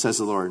to them, says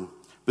the Lord.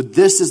 But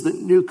this is the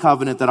new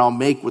covenant that I'll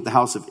make with the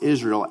house of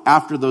Israel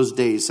after those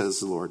days,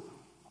 says the Lord.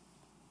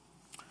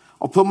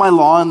 I'll put my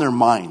law in their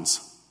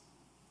minds.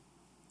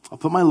 I'll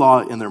put my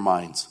law in their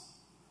minds.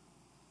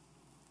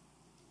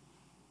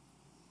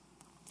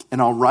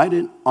 And I'll write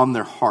it on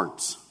their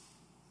hearts.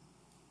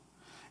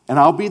 And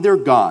I'll be their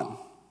God,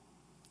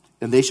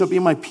 and they shall be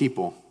my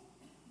people.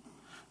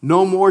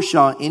 No more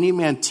shall any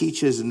man teach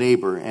his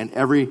neighbor, and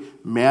every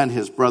man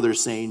his brother,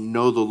 saying,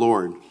 know the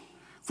Lord.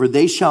 For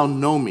they shall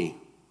know me,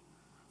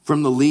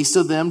 from the least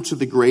of them to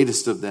the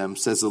greatest of them,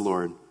 says the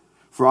Lord.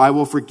 For I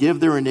will forgive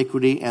their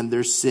iniquity, and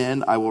their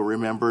sin I will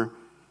remember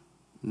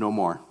no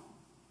more.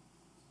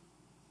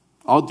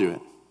 I'll do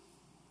it.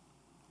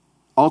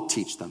 I'll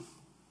teach them.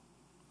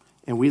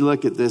 And we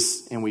look at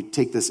this and we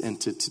take this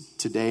into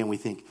today and we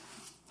think,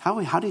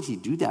 how did he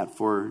do that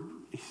for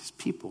his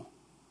people?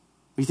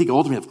 We think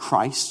ultimately of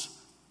Christ.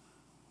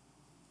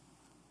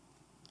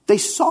 They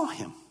saw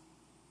him.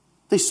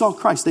 They saw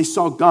Christ. They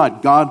saw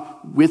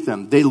God with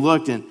them. They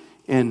looked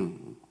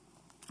and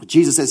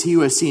Jesus says, he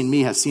who has seen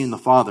me has seen the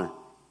Father.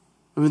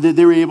 I mean,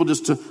 they were able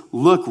just to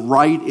look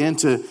right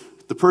into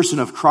the person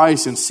of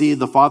Christ and see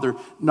the Father.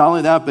 Not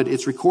only that, but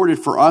it's recorded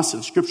for us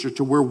in Scripture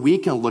to where we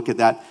can look at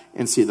that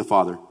and see the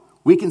Father.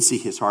 We can see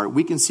his heart.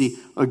 We can see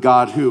a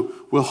God who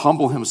will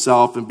humble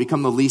himself and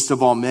become the least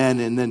of all men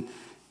and then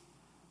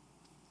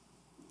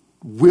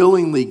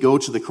willingly go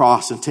to the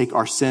cross and take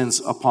our sins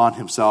upon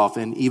himself.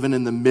 And even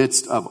in the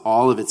midst of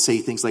all of it, say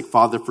things like,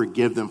 Father,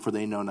 forgive them, for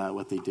they know not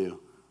what they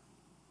do.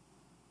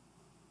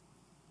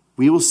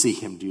 We will see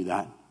him do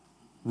that.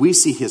 We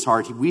see his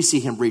heart. We see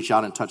him reach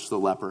out and touch the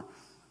leper.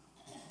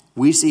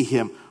 We see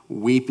him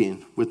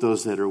weeping with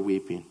those that are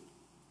weeping.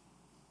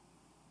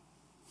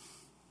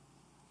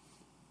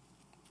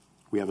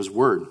 We have his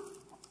word.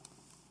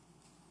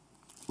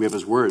 We have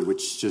his word,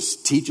 which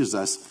just teaches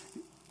us,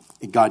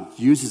 and God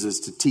uses us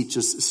to teach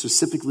us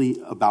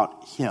specifically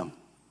about him.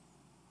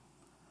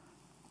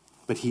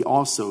 But he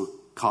also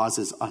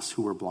causes us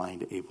who are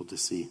blind able to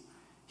see.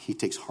 He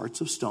takes hearts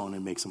of stone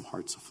and makes them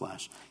hearts of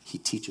flesh. He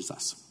teaches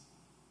us.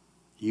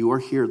 You are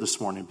here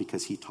this morning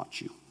because he taught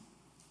you.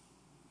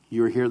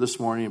 You are here this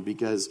morning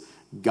because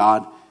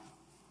God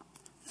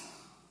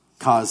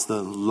caused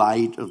the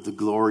light of the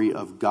glory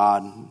of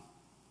God,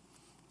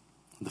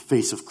 the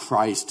face of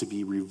Christ, to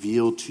be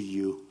revealed to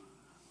you.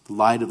 The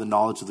light of the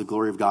knowledge of the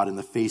glory of God in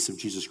the face of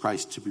Jesus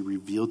Christ to be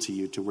revealed to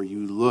you, to where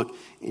you look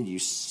and you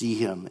see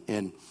him.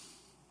 And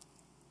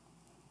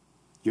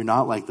you're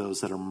not like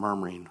those that are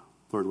murmuring,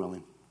 Lord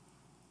willing,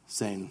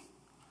 saying,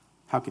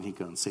 how can he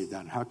go and say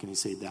that? How can he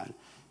say that?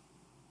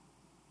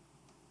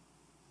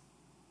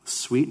 The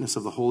sweetness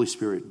of the Holy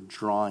Spirit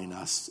drawing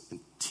us and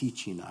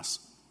teaching us.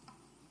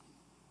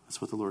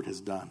 That's what the Lord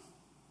has done.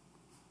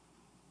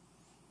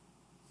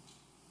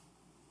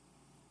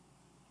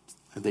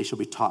 And they shall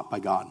be taught by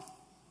God.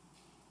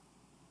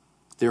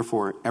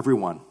 Therefore,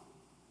 everyone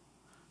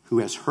who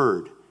has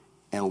heard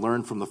and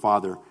learned from the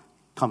Father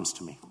comes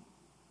to me.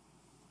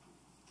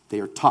 They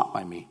are taught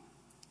by me,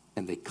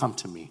 and they come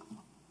to me,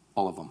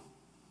 all of them.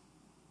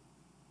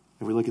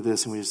 And we look at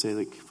this and we just say,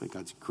 like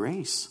God's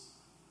grace.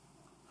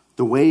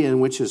 The way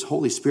in which his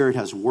Holy Spirit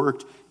has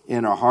worked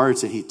in our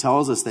hearts, and he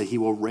tells us that he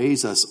will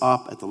raise us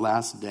up at the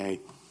last day.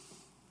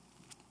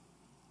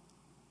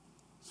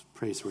 It's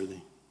praiseworthy.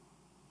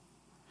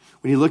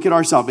 When you look at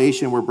our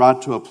salvation, we're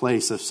brought to a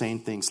place of saying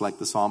things like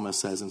the psalmist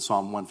says in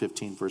Psalm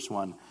 115, verse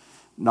 1.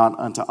 Not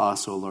unto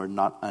us, O Lord,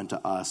 not unto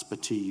us,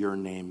 but to your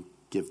name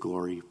give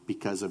glory,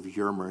 because of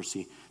your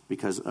mercy,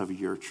 because of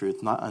your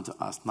truth. Not unto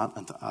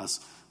us,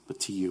 but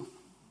to you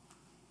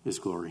is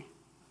glory.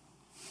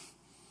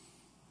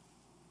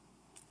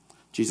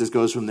 Jesus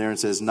goes from there and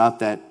says, not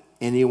that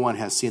anyone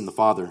has seen the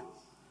Father,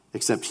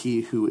 except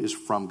he who is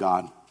from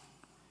God.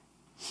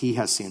 He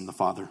has seen the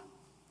Father.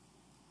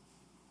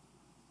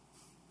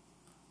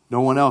 No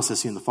one else has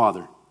seen the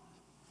Father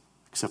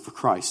except for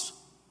Christ.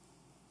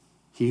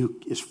 He who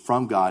is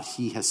from God,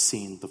 he has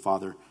seen the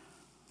Father.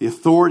 The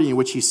authority in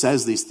which he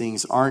says these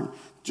things aren't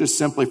just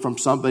simply from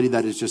somebody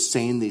that is just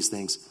saying these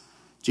things.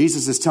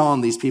 Jesus is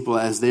telling these people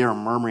as they are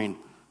murmuring,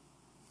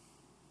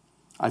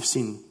 I've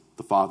seen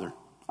the Father.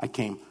 I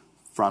came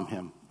from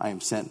him. I am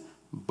sent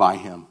by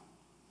him.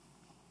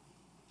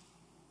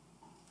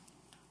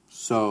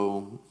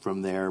 So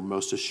from there,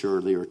 most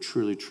assuredly, or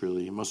truly,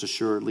 truly, most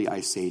assuredly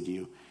I say to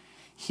you,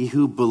 he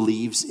who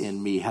believes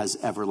in me has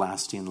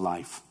everlasting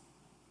life.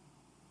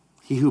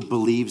 He who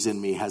believes in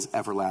me has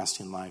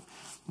everlasting life.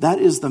 That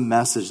is the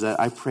message that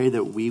I pray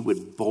that we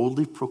would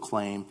boldly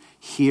proclaim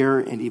here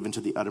and even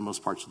to the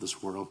uttermost parts of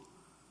this world.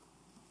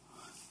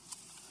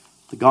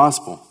 The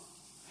gospel.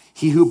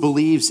 He who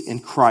believes in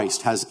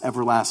Christ has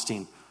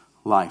everlasting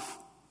life.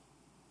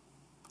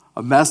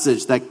 A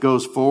message that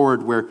goes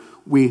forward where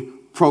we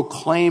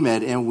proclaim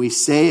it and we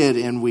say it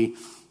and we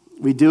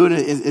do it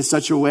in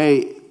such a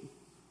way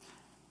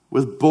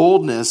with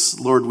boldness,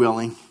 Lord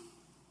willing,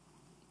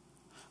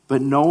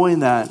 but knowing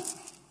that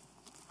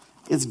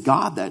it's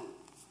God that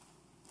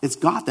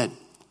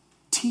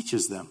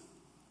teaches them.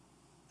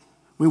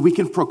 I mean, we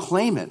can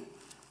proclaim it,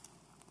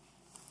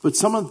 but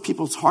some of the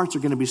people's hearts are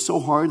going to be so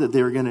hard that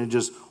they're going to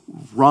just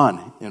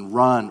run and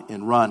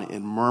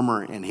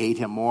murmur and hate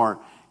him more,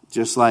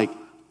 just like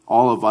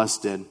all of us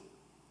did.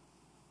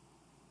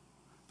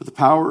 But the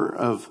power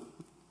of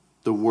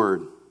the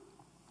word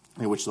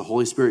in which the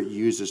Holy Spirit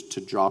uses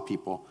to draw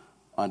people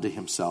unto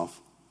himself,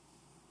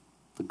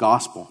 the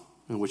gospel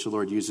in which the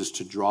Lord uses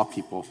to draw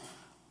people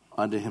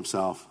unto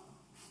himself,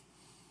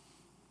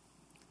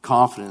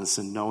 confidence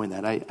in knowing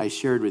that. I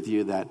shared with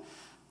you that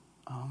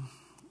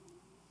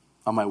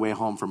on my way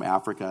home from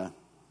Africa,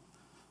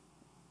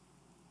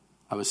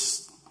 I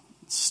was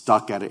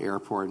stuck at an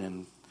airport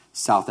in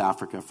South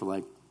Africa for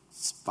like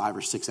 5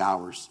 or 6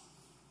 hours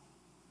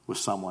with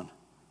someone.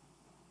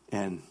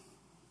 And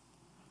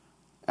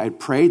I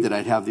prayed that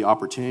I'd have the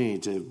opportunity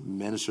to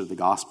minister the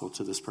gospel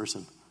to this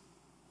person.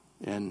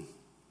 And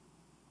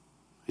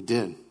I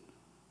did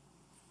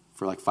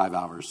for like 5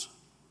 hours.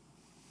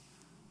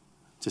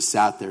 Just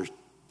sat there.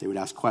 They would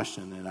ask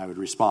questions and I would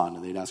respond.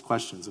 And they'd ask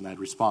questions and I'd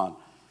respond.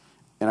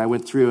 And I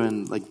went through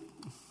and like,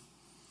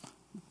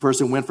 the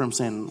person went from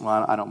saying,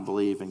 well, I don't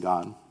believe in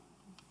God,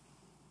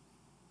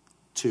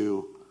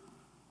 to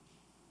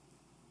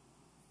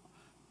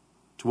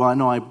well, I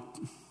know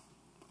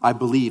I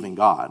believe in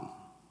God.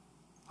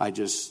 I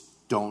just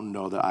don't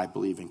know that I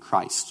believe in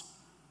Christ.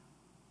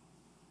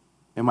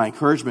 And my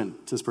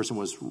encouragement to this person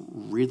was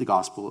read the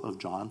Gospel of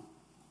John.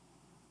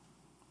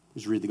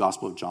 Just read the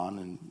Gospel of John,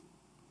 and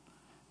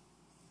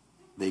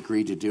they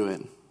agreed to do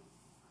it.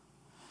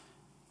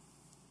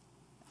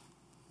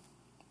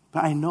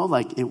 But I know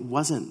like it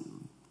wasn't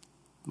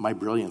my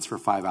brilliance for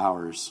 5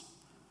 hours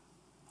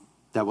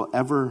that will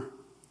ever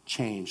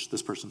change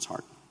this person's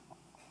heart.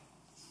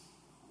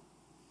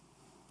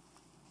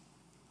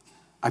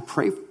 I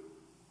pray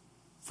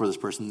for this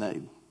person that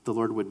the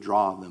Lord would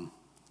draw them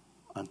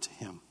unto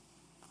him.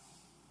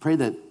 Pray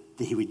that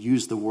he would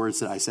use the words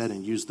that I said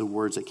and use the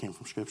words that came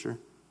from Scripture.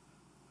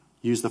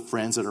 Use the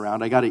friends that are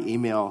around. I got an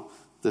email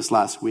this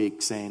last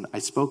week saying, I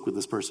spoke with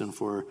this person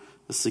for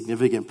a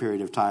significant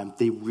period of time.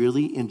 They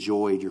really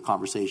enjoyed your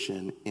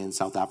conversation in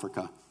South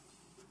Africa.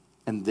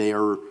 and they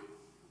are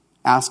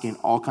asking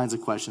all kinds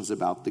of questions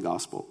about the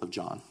Gospel of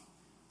John.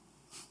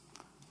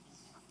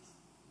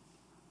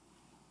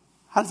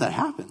 How does that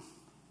happen?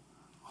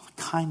 Well,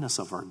 the kindness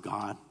of our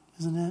God,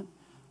 isn't it?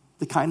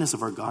 The kindness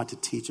of our God to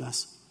teach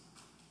us.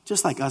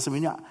 Just like us. I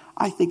mean,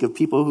 I think of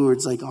people who are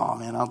just like, oh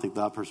man, I don't think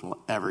that person will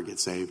ever get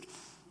saved.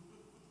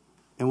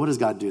 And what does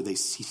God do? He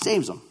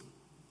saves them.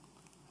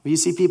 You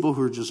see people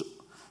who are just,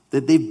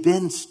 that they've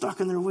been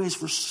stuck in their ways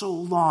for so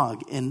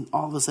long, and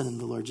all of a sudden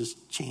the Lord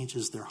just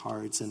changes their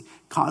hearts and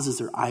causes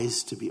their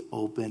eyes to be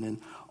open, and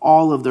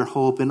all of their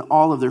hope and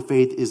all of their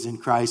faith is in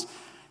Christ.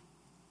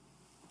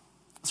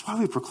 That's why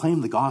we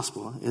proclaim the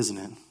gospel, isn't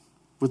it?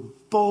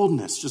 With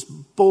boldness,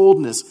 just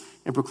boldness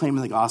in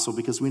proclaiming the gospel,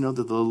 because we know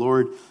that the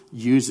Lord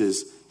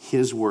uses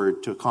his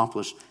word to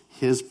accomplish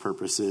his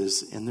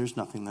purposes, and there's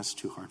nothing that's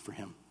too hard for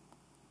him.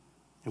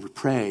 And we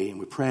pray and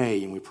we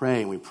pray and we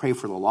pray and we pray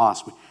for the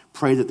lost. We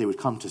pray that they would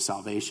come to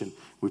salvation.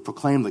 We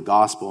proclaim the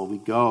gospel. We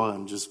go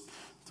and just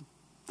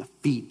the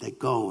feet that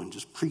go and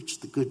just preach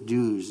the good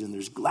news, and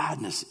there's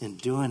gladness in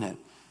doing it.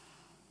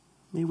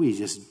 May we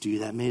just do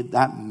that. May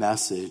that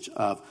message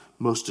of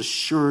most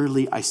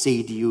assuredly I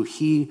say to you,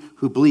 he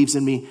who believes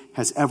in me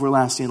has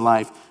everlasting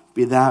life,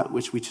 be that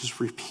which we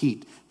just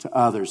repeat to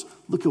others.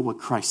 Look at what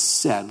Christ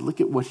said. Look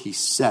at what he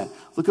said.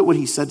 Look at what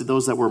he said to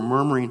those that were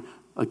murmuring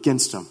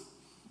against him.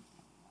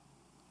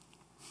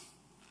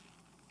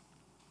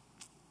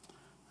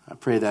 I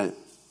pray that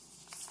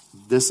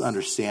this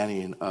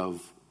understanding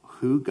of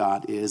who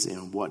God is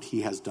and what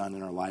he has done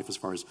in our life as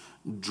far as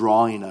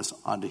drawing us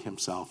onto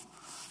himself,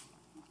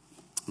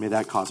 may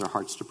that cause our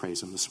hearts to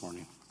praise him this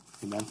morning.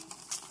 Amen.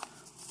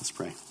 Let's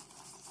pray.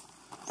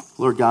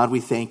 Lord God, we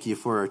thank you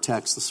for our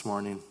text this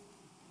morning.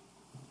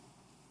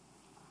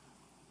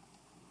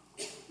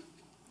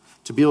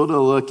 To be able to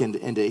look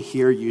and to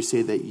hear you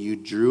say that you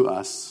drew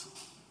us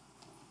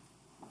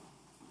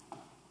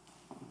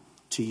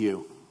to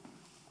you.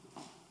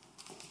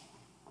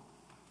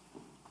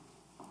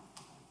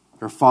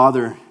 Our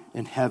Father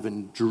in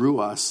heaven drew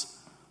us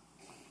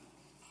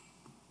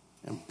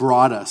and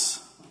brought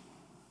us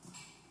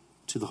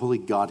to the Holy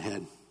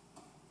Godhead.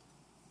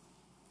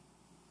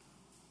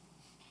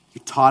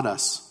 You taught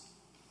us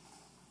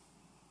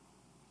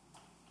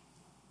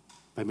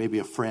by maybe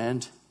a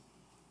friend,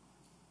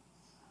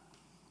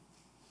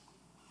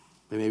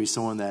 by maybe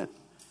someone that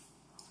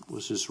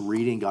was just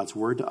reading God's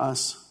word to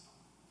us,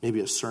 maybe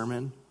a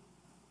sermon,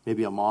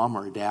 maybe a mom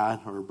or a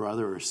dad or a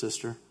brother or a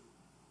sister.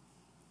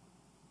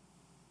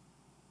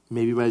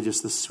 Maybe by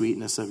just the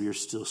sweetness of your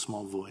still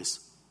small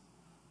voice.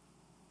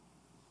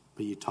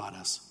 But you taught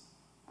us.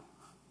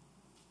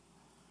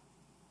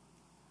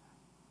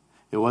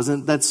 It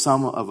wasn't that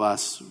some of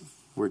us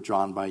were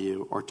drawn by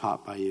you or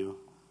taught by you.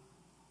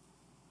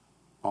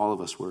 All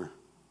of us were.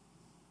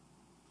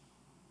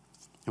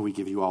 And we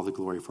give you all the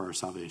glory for our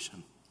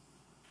salvation.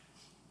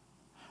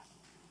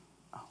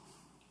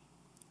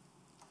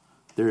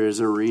 There is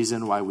a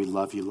reason why we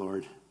love you,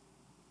 Lord.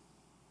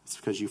 It's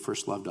because you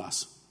first loved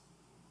us.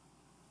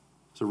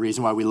 The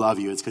reason why we love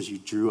you is because you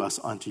drew us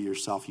unto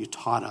yourself. You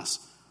taught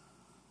us.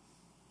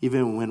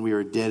 Even when we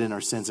were dead in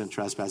our sins and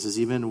trespasses,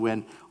 even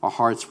when our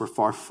hearts were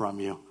far from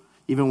you,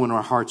 even when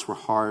our hearts were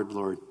hard,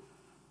 Lord,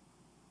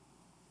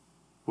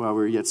 while we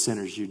were yet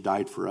sinners, you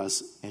died for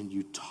us and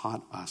you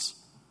taught us.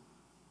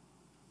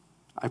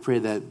 I pray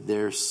that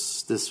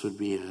this would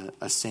be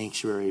a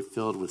sanctuary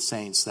filled with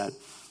saints that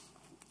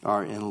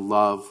are in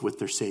love with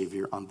their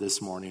Savior on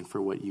this morning for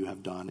what you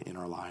have done in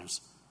our lives.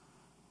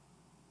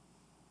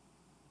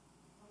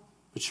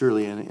 But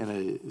surely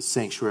in a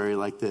sanctuary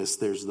like this,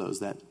 there's those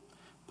that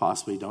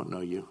possibly don't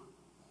know you.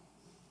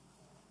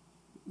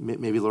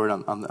 Maybe, Lord,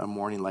 on a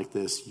morning like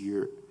this,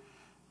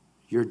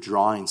 you're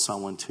drawing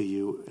someone to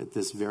you at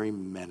this very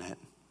minute,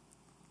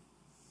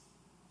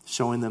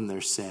 showing them their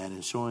sin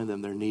and showing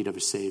them their need of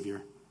a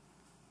Savior,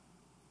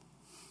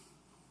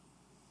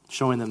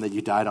 showing them that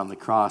you died on the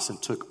cross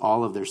and took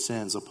all of their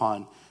sins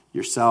upon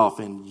yourself,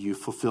 and you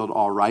fulfilled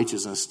all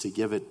righteousness to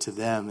give it to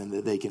them, and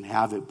that they can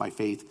have it by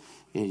faith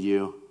in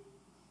you.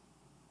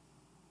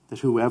 That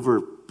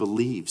whoever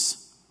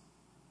believes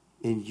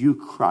in you,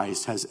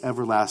 Christ, has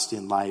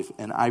everlasting life.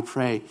 And I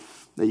pray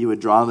that you would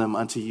draw them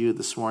unto you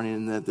this morning,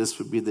 and that this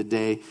would be the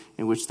day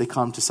in which they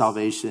come to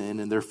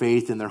salvation, and their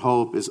faith and their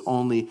hope is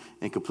only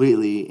and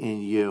completely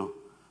in you,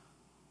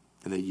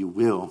 and that you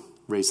will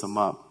raise them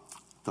up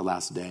the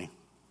last day.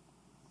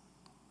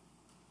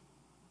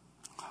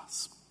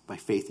 It's by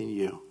faith in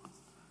you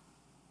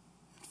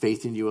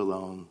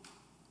alone,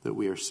 that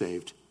we are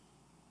saved.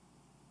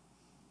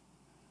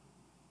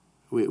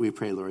 We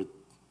pray, Lord,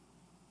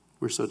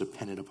 we're so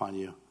dependent upon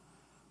you.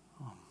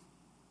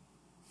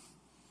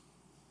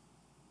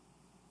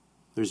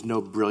 There's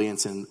no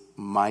brilliance in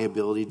my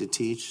ability to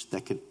teach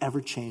that could ever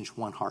change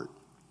one heart,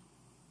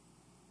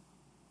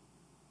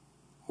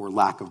 or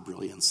lack of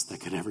brilliance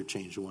that could ever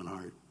change one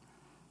heart.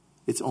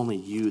 It's only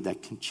you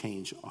that can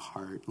change a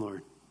heart,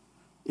 Lord.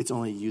 It's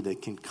only you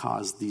that can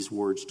cause these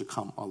words to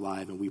come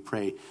alive, and we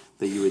pray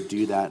that you would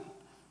do that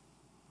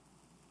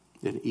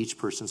in each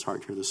person's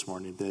heart here this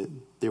morning, that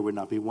there would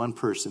not be one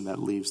person that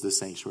leaves the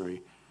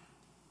sanctuary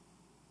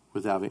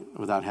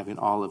without having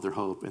all of their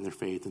hope and their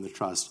faith and their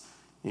trust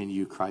in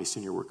you, Christ,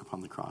 and your work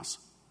upon the cross.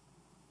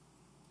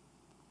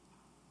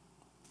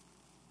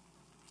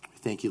 We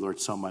thank you, Lord,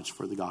 so much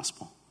for the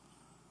gospel.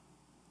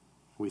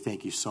 We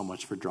thank you so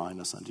much for drawing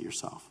us unto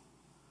yourself.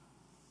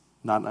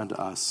 Not unto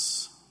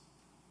us,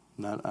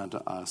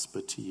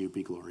 but to you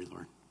be glory,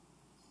 Lord.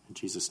 In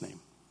Jesus' name,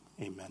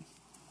 amen.